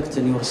reflect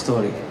in your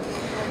story?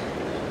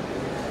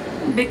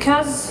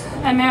 Because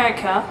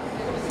America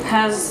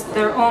has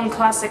their own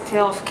classic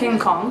tale of King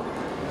Kong,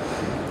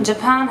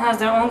 Japan has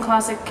their own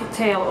classic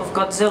tale of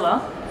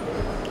Godzilla,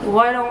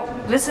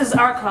 this is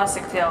our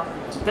classic tale.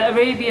 The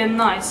Arabian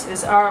Nights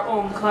is our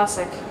own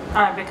classic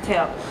Arabic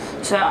tale.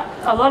 So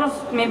a lot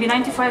of, maybe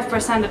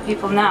 95% of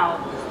people now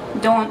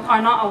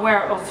are not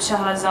aware of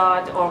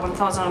Shahrazad or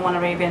 1001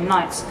 Arabian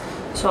Nights.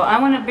 So I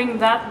want to bring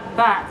that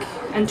back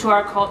into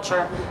our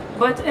culture,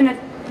 but in a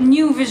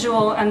new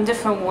visual and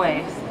different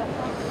way.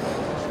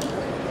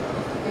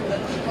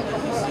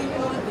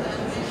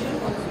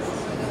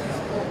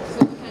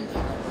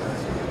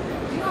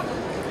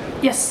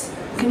 Yes,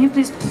 can you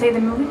please play the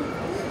movie?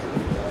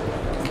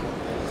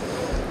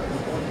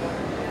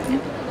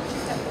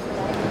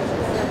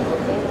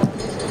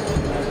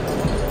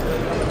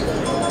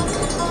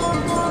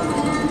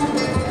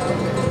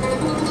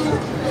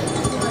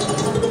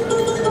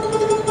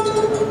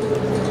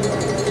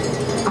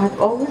 I've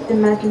always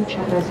imagined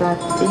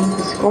Shahrazad being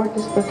this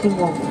gorgeous-looking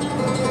woman,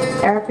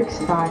 Arabic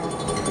style,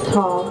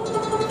 tall,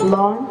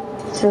 blonde,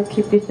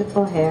 silky,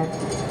 beautiful hair,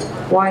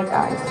 wide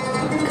eyes.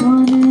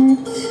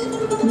 كانت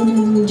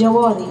من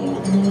الجواري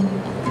يعني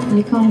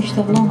اللي كانوا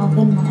يشتغلون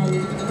أظن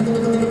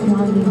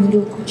مع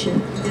الملوك وكذا.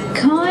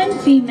 كان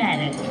في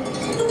ملك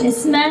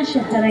اسمه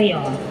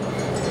شهريار،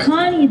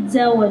 كان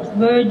يتزوج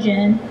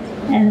virgin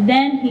and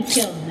then he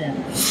killed them.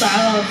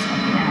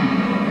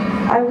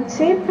 I would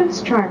say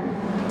Prince Charming.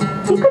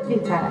 He could be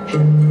fat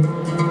actually.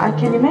 I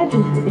can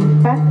imagine him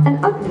being fat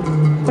and ugly,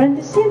 but at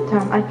the same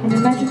time I can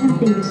imagine him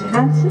being this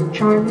handsome,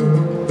 charming.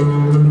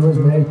 He was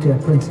married to a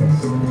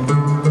princess.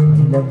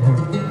 He loved her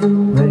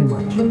very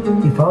much.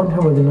 He found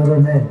her with another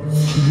man,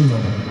 cheating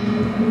on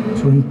her.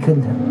 So he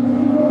killed her.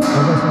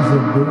 Ever since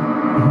that day,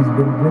 he's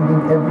been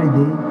bringing every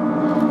day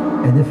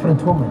a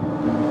different woman.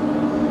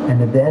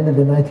 And at the end of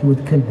the night, he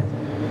would kill them.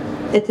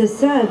 It is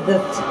said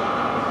that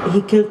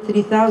he killed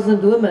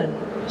 3,000 women.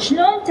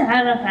 شلون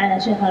تعرف على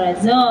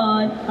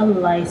شهرزاد؟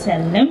 الله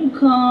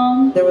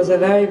يسلمكم. There was a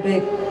very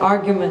big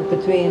argument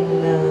between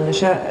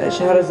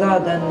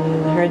Shahrazad and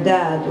her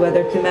dad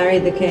whether to marry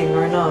the king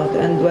or not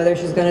and whether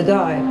she's going to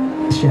die.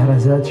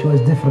 Shahrazad, she was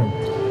different.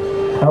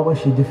 How was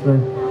she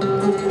different?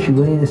 She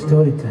wanted a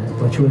story to her,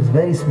 but she was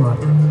very smart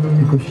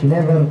because she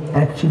never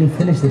actually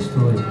finished the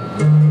story.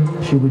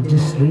 She would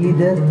just read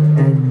it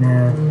and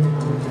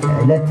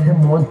let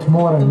him want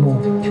more and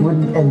more. She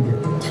wouldn't end it.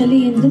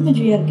 تخليه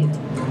يندمج ويرقد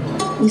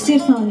ويصير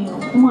ثاني يوم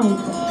وما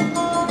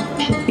يذبح.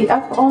 She'd be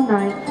up all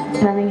night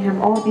telling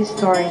him all these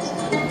stories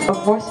of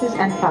horses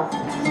and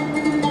falcons,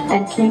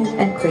 and kings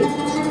and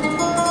queens.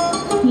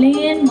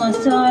 لين ما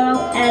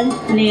صاروا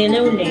 1000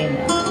 ليلة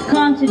وليلة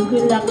كانت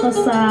تقول له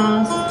قصص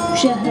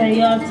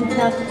وشهريار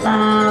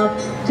تثقف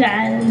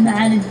تعلم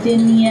عن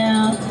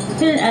الدنيا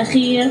في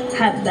الأخير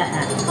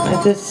حبها.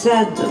 It is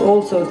said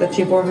also that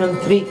she bore him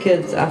 3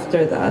 kids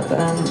after that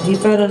and he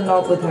fell in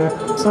love with her.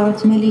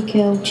 صارت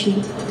ملكة وشي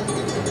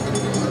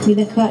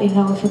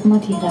بذكائها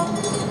وفطنتها.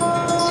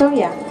 So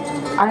yeah,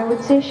 I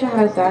would say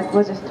Shahrazad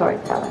was a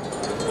storyteller.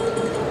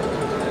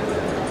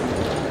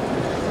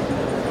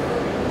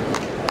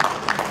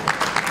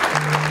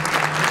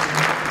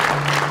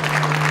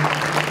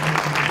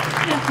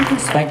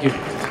 Thank you.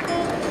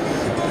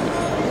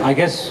 I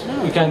guess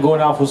we can go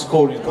now for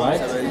scoring, right?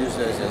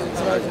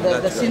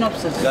 The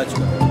synopsis.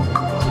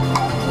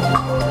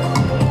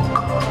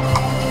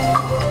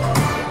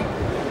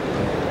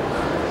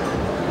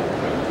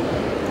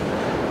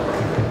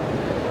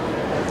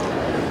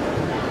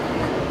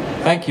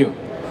 Thank you.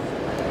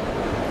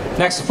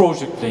 Next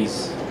project,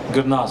 please.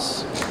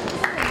 Gurnas.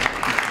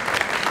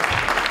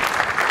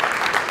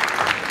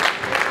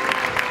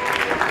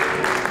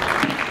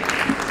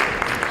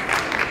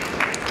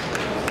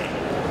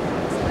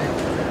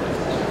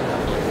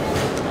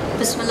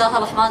 Bismillah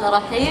ar-Rahman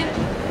ar-Rahim.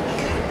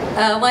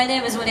 My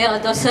name is Munir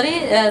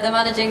Al-Dosari, the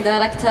Managing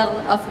Director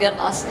of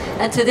Gurnas.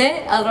 And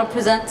today I'll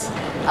represent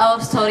our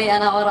story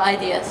and our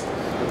ideas.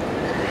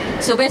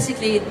 So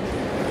basically,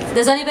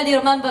 does anybody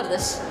remember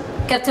this?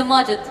 Captain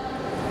Majid?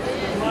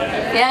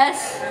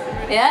 Yes?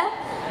 Yeah?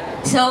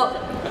 So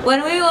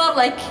when we were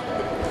like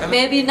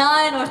maybe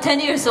 9 or 10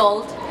 years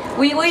old,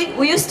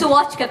 we used to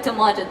watch Captain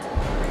Majid.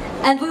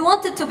 And we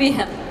wanted to be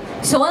him.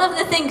 So one of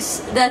the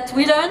things that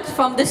we learned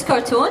from this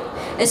cartoon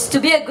is to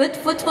be a good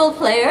football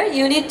player,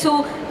 you need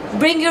to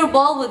bring your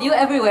ball with you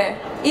everywhere.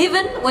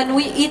 Even when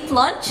we eat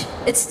lunch,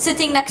 it's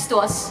sitting next to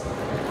us.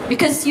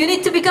 Because you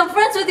need to become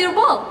friends with your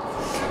ball.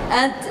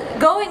 And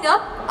growing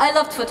up, I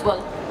loved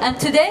football. And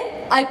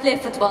today, I play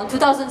football. In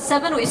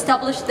 2007, we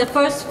established the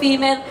first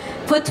female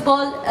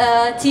football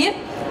team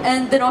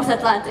in the North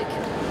Atlantic.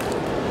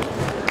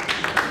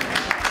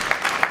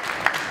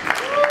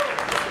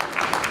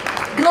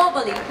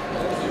 Globally,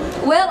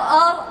 where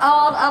are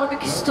our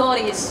Arabic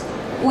stories?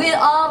 We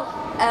are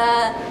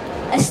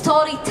a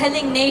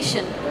storytelling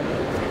nation.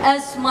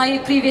 As my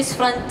previous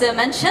friend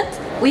mentioned,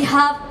 we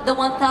have the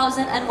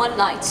 1001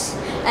 Nights.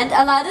 And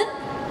Aladdin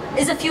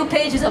is a few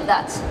pages of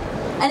that.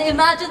 And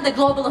imagine the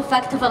global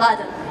effect of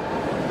Aladdin.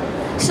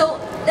 So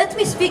let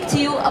me speak to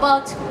you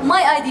about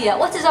my idea.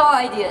 What is our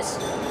ideas?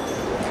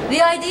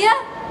 The idea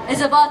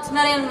is about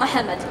Maryam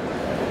Muhammad.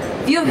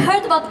 You've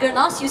heard about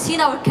Gurnas, you've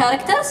seen our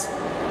characters.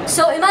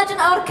 So imagine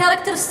our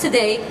characters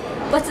today,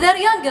 but they're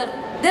younger.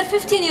 They're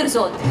 15 years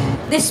old.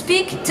 They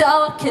speak to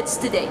our kids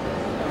today.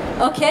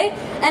 Okay?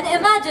 And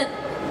imagine,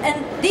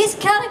 and these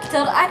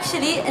characters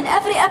actually, in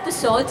every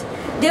episode,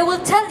 they will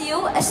tell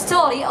you a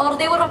story, or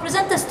they will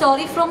represent a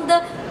story from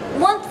the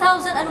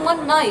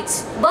 1001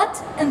 Nights,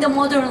 but in the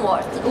modern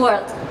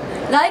world.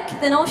 Like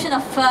the notion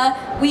of,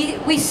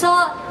 we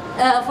saw,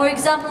 for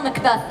example,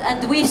 Macbeth,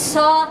 and we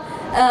saw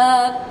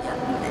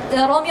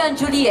Romeo and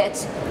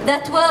Juliet,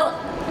 that were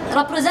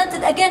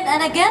represented again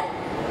and again,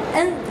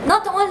 and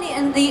not only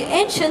in the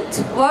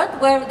ancient world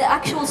where the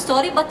actual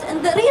story, but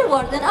in the real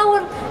world, in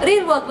our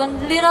real world, when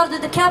Leonardo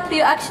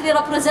DiCaprio actually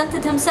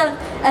represented himself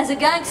as a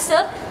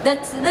gangster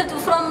that lived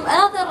from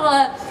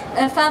another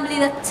family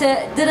that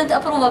didn't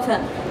approve of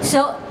him.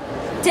 So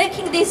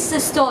taking these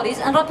stories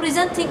and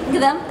representing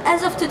them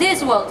as of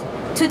today's world,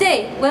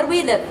 today, where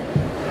we live.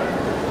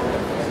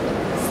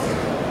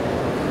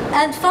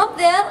 And from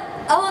there,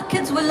 our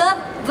kids will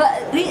learn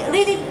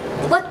really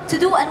what to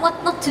do and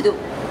what not to do.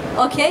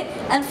 Okay?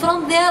 And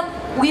from there,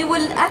 we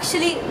will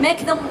actually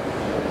make them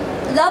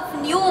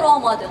love new role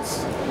models.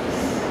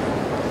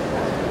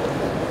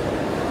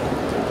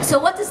 So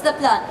what is the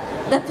plan?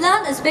 The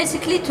plan is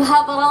basically to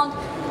have around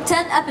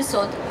 10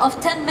 episodes of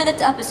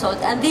 10-minute episodes,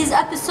 and these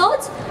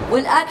episodes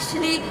will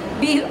actually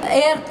be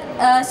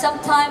aired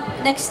sometime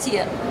next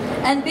year.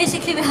 And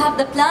basically we have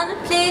the plan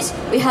in place,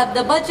 we have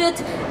the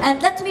budget,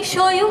 and let me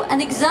show you an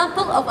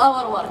example of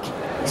our work.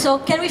 So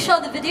can we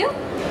show the video?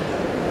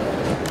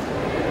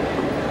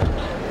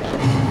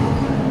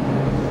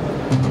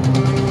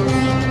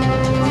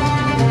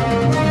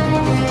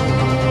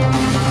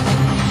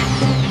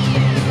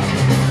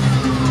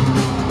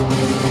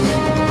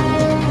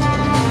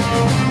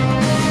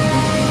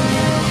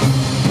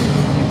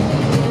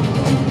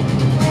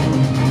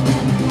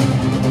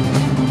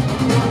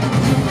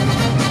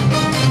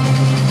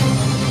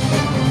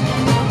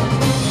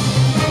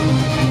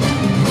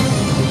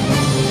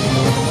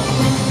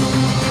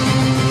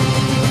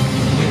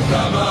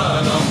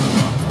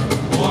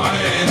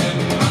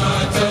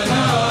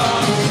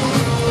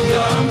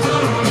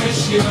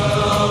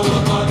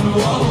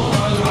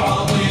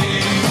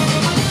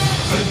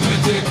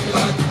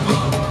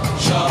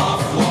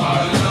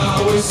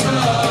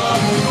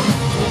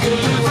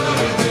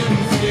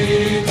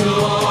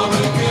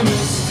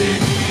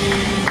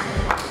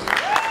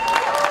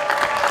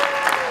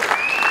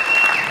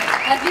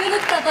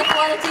 the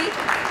quality,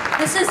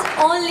 this is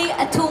only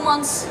a 2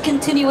 months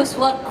continuous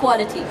work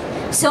quality.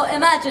 So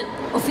imagine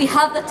if we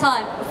have the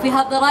time, if we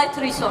have the right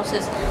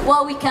resources,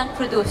 what we can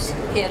produce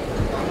here.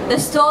 The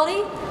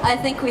story, I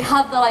think we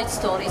have the right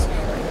stories.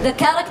 The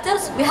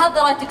characters, we have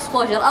the right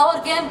exposure.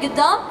 Our game,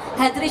 Qaddam,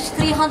 had reached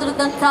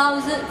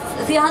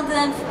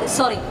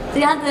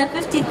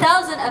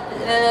 350,000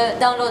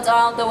 downloads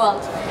around the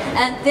world.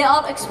 And they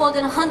are exposed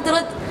in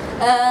 100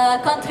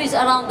 countries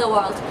around the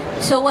world.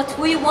 So what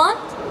we want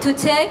to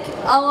take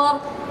our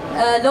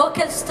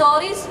local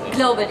stories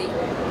globally.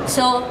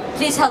 So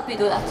please help me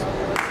do that.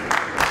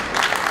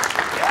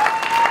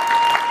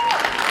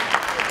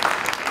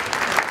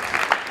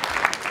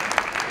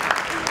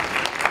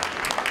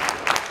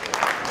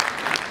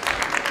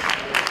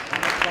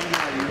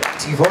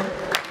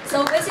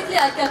 So basically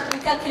we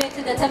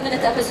calculated a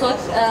 10-minute episode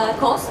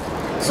cost.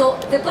 So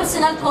the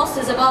personnel cost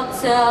is about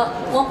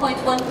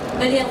 1.1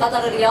 million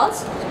Qatari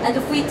riyals. And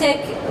if we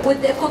take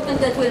with the equipment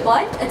that we'll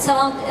buy, it's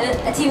around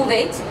a team of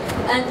 8.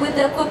 And with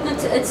the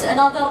equipment, it's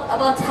another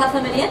about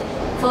 $500,000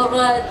 for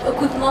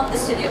equipment of the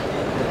studio.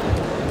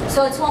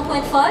 So it's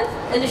 1.5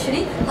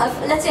 initially.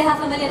 Let's say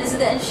 $500,000 is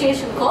the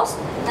initiation cost,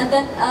 and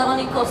then a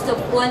running cost of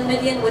 1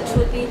 million, which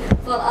would be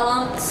for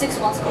around 6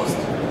 months cost.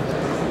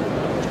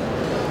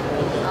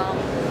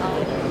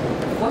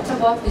 What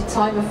about the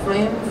time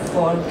frame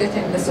for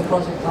getting this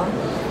project done?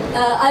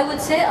 I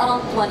would say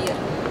around 1 year.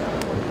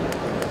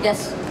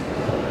 Yes.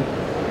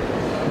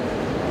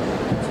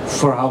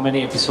 For how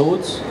many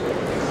episodes?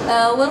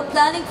 We're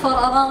planning for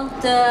around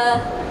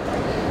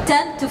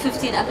 10 to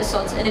 15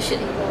 episodes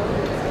initially.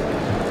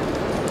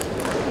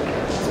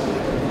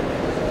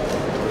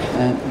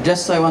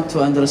 Just I want to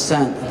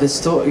understand the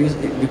story,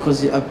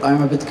 because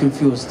I'm a bit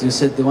confused. You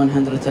said the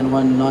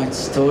 101 night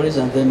stories,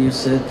 and then you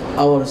said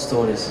our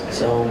stories.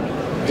 So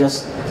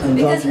just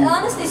because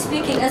honestly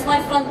speaking, as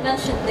my friend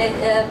mentioned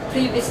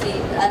previously,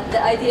 and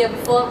the idea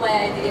before my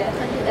idea,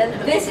 and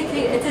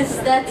basically it is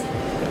that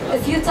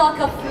if you talk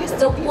of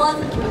the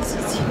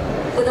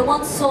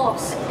one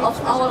source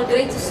of our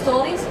greatest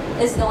stories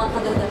is the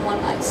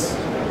 101 nights.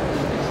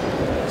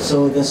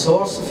 So the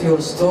source of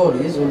your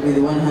stories will be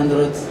the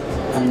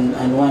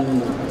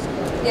 101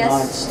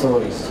 night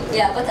stories.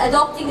 Yeah, but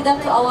adopting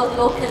them to our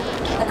local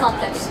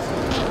context.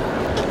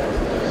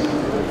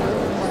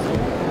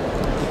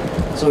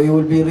 So you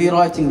will be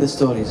rewriting the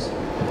stories?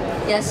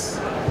 Yes.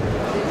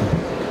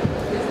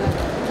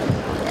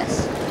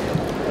 Yes.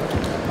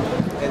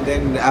 And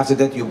then after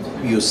that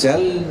you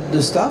sell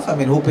the stuff? I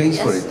mean, who pays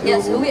for it?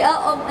 Yes, we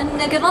are in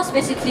Qannas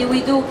basically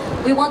we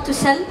want to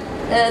sell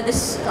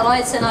this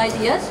rights and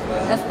ideas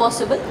if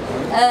possible.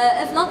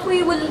 If not,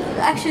 we will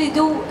actually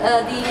do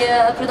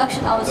the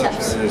production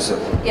ourselves.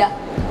 Yeah.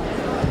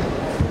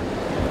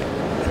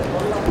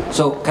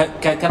 So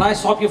can I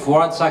stop you for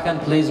 1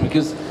 second, please?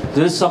 Because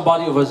there is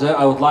somebody over there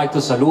I would like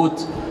to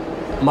salute.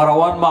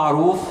 Marwan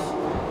Maroof.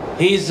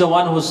 He's the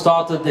one who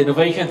started the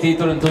Innovation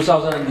Theatre in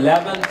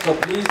 2011. So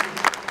please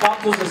come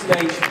to the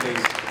stage,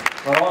 please.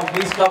 Marwan,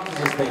 please come to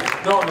the stage.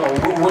 No,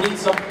 we need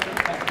some,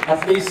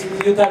 at least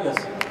you tell us.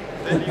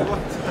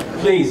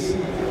 Please.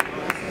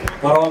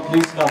 Marwan,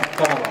 please come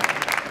around.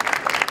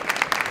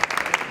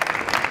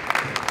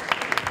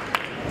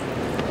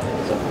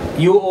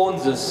 You own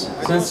this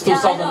since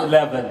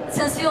 2011.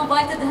 Since you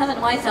invited him in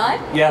my time.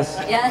 Yes.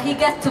 Yeah, he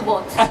gets to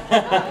vote.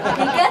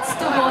 He gets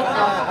to vote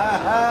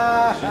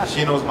now.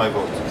 She knows my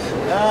vote.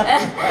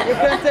 You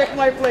can take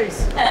my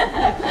place.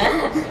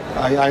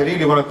 I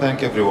really want to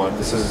thank everyone.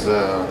 This is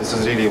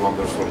really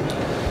wonderful,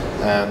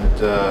 and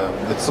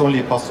it's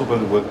only possible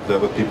with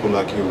people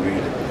like you,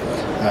 really,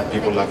 and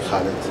people like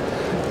Khaled.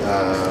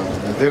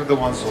 They're the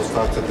ones who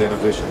started the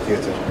Innovation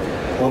Theatre.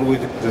 All we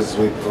did is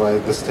we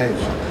provided the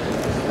stage.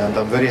 And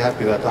I'm very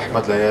happy that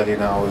Ahmed Layali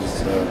now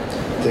is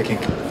taking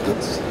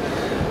it.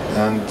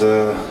 And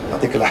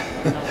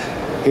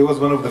he was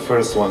one of the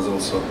first ones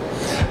also.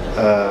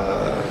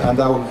 And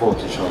I will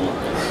vote, inshallah.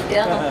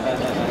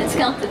 Yeah, it's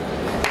counted.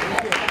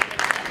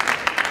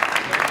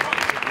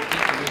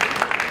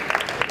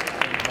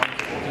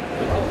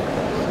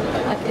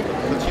 Okay.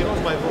 But she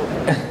knows my vote.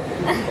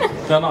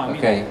 No, I mean,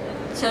 okay.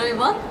 Shall we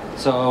vote?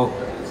 So.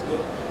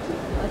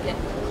 Okay.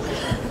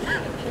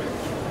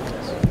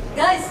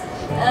 Guys.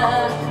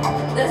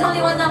 There's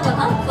only one number,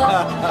 huh?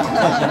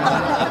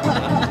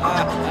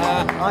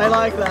 I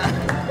like that.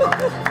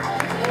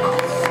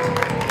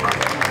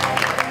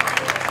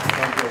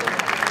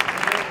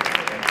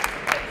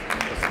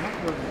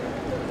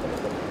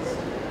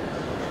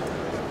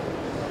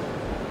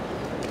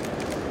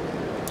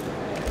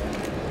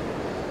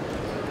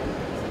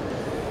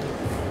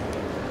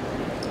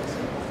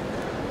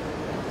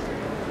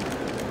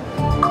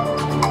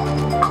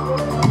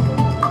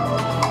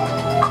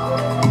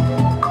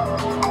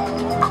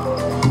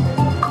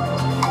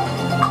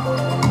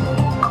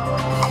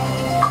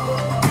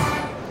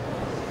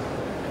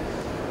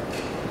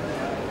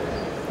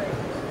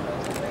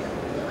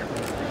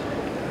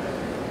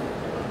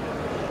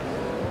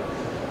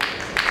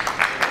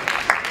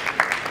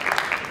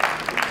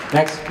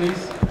 Next,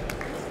 please.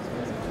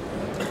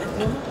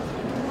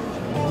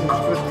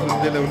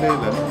 مشكلة ليلة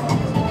وليلة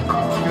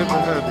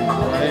مشكلتها هذه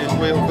هي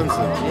شوية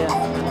اوفنسيف.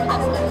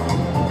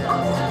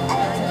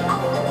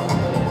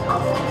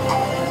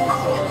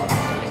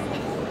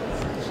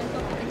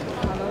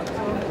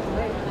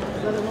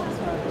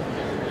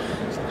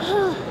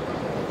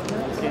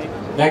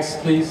 Next,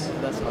 please.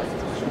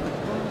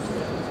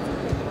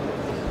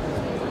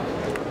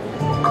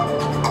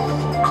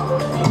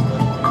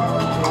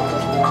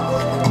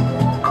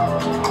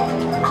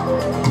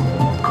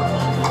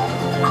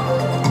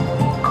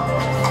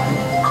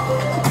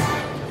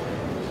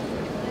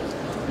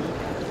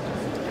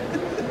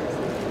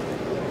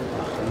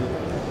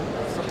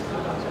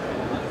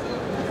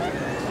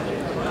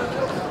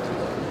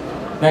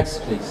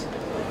 Next, please.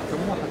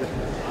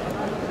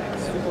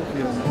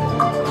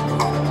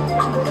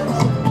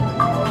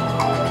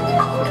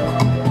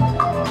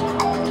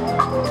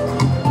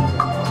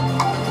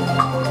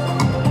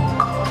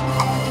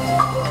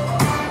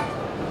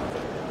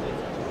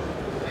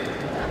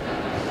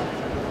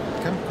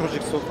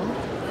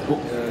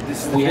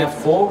 We have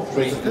 4,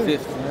 3. The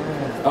fifth.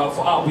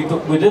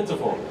 We did the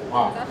 4.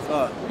 Wow.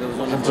 There was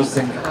only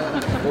Interesting.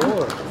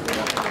 4.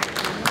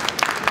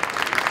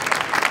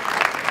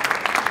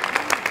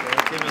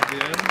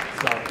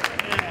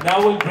 Now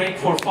we'll break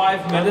for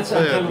 5 minutes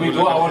until we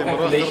do our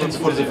calculations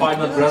for the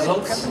final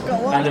results.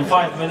 And in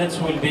 5 minutes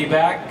we'll be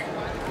back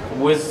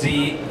with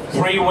the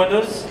 3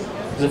 winners.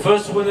 The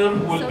first winner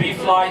will be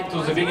flight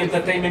to the big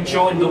entertainment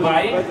show in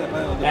Dubai.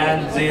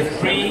 And the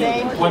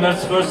 3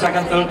 winners, first,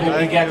 second, third, will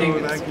be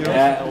getting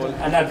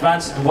an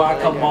advanced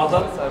Wacom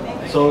model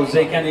so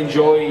they can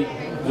enjoy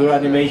the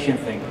animation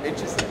thing.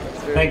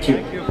 Thank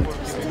you.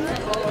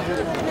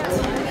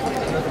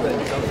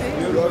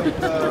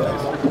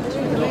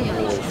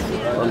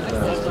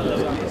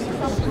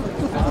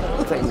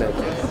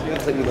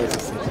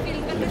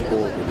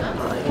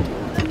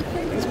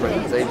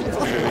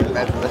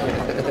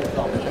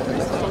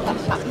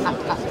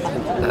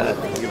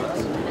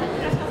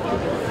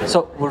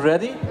 So we're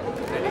ready?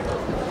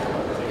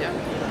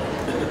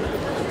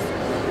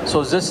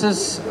 So this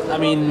is, I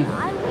mean,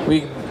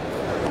 we're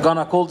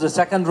gonna call the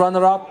second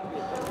runner-up,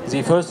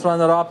 the first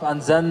runner-up,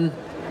 and then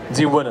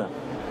the winner.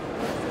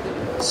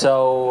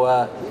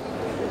 So,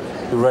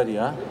 you ready,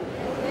 huh?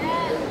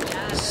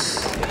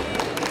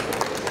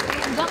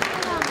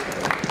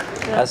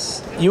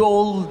 Yes, you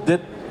all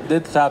did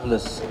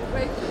fabulous.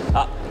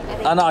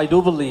 And I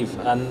do believe,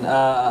 and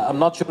I'm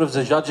not sure if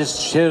the judges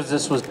share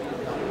this with.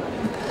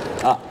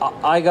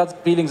 I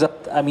got feelings that,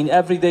 I mean,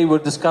 every day we're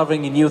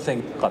discovering a new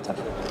thing in Qatar,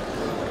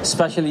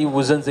 especially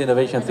within the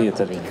Innovation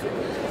Theatre.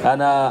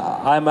 And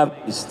I'm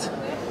amazed.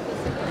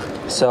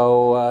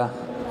 So,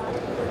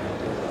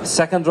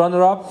 second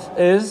runner-up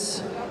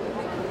is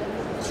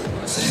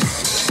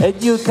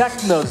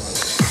EduTechnos.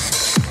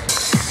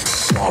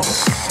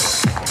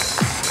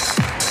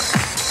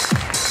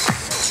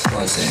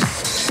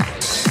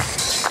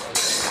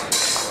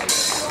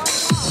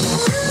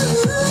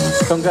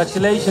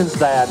 Congratulations,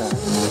 Diana.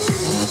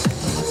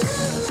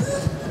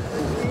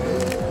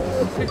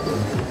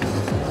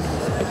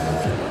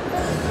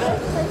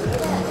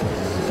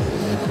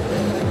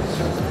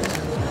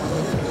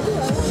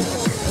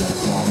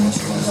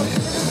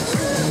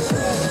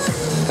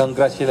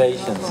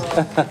 Congratulations.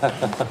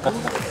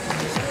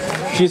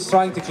 She's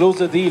trying to close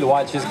the deal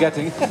while she's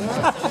getting.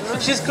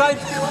 She's crying.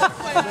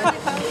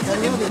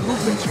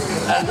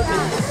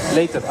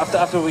 Later,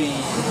 after we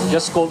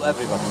just call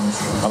everybody.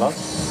 Hello?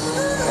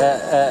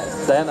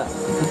 Diana.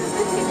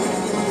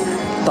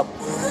 Top.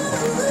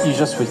 You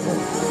just wait.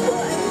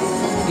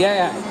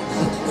 Yeah.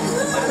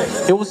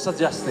 He was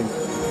suggesting.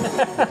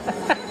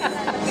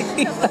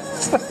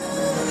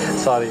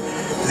 Sorry.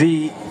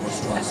 The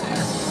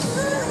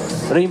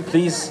Reem,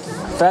 please.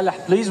 Falah,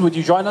 please, would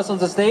you join us on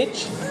the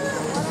stage?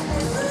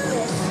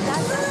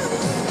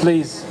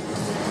 Please.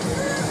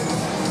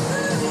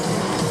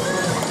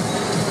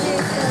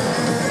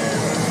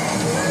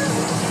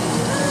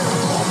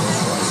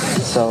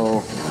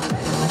 So,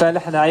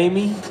 Falah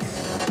Naimi,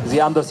 the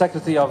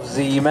Undersecretary of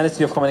the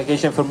Ministry of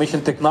Communication,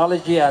 Information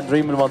Technology, and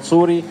Reem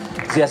Al-Mansouri,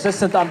 the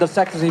Assistant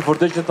Undersecretary for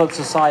Digital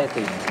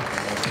Society.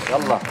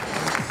 Yalla.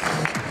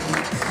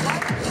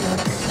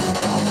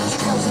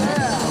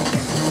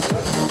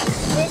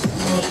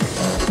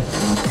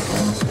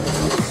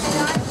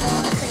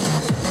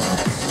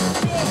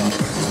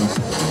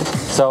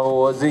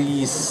 So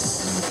the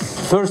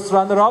first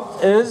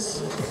runner-up is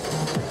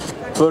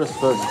first.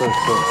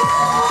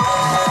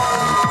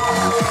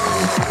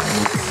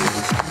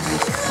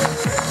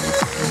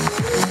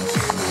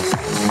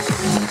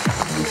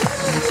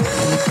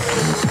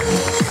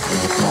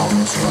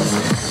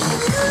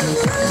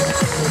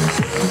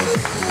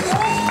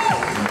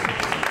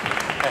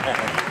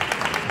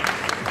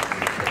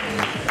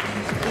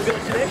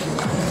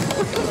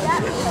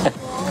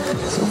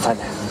 So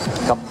Falah,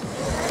 come.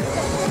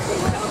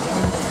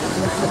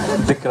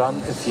 Dikran,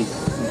 if you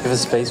give a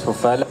space for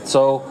Falah.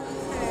 So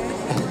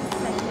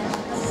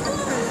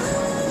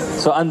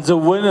and the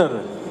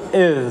winner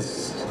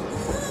is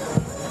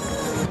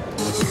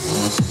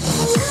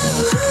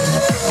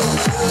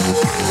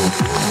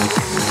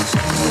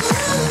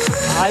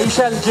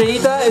Aisha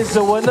Al-Jaida is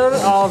the winner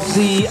of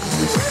the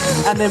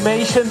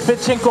animation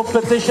pitching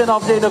competition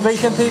of the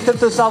Innovation Theatre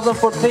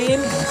 2014.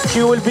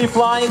 She will be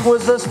flying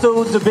with us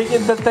to the big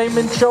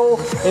entertainment show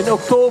in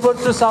October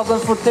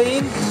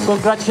 2014.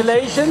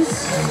 Congratulations.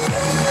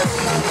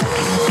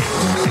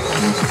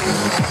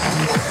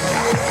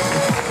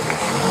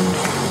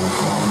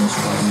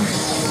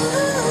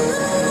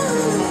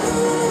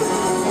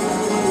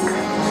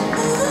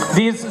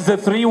 These the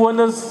three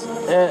winners.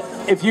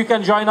 If you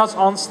can join us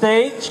on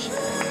stage,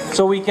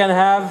 so we can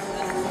have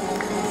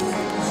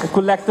a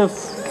collective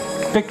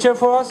picture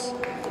for us.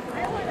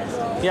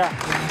 Yeah.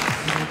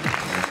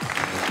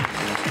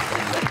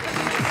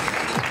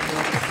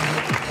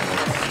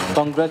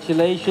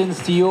 Congratulations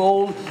to you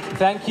all.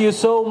 Thank you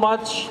so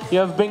much. You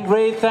have been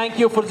great. Thank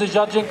you for the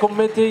judging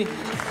committee.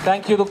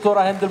 Thank you, Dr.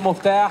 Hind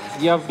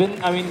Al-Muftah. You have been,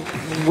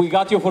 we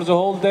got you for the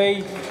whole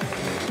day.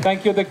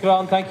 Thank you,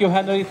 Dikran. Thank you,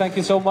 Henry. Thank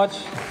you so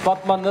much.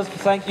 Fatma Nasb,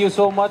 thank you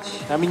so much.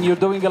 You're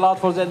doing a lot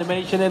for the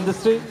animation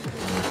industry.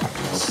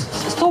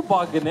 Stop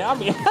bugging me.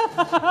 I'm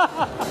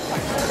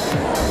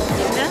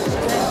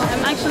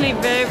actually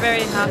very,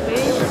 very happy.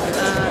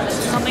 It's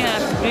something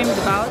I've dreamed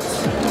about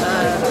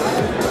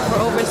for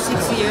over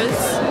 6 years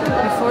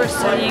before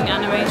studying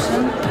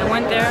animation. I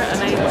went there and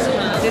I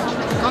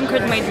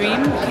conquered my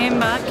dream, came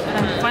back,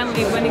 and I'm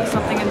finally winning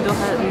something in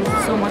Doha. It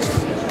means so much to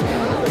me.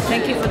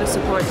 Thank you for the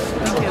support.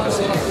 Thank you.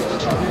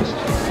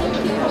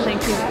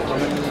 Thank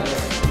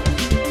you.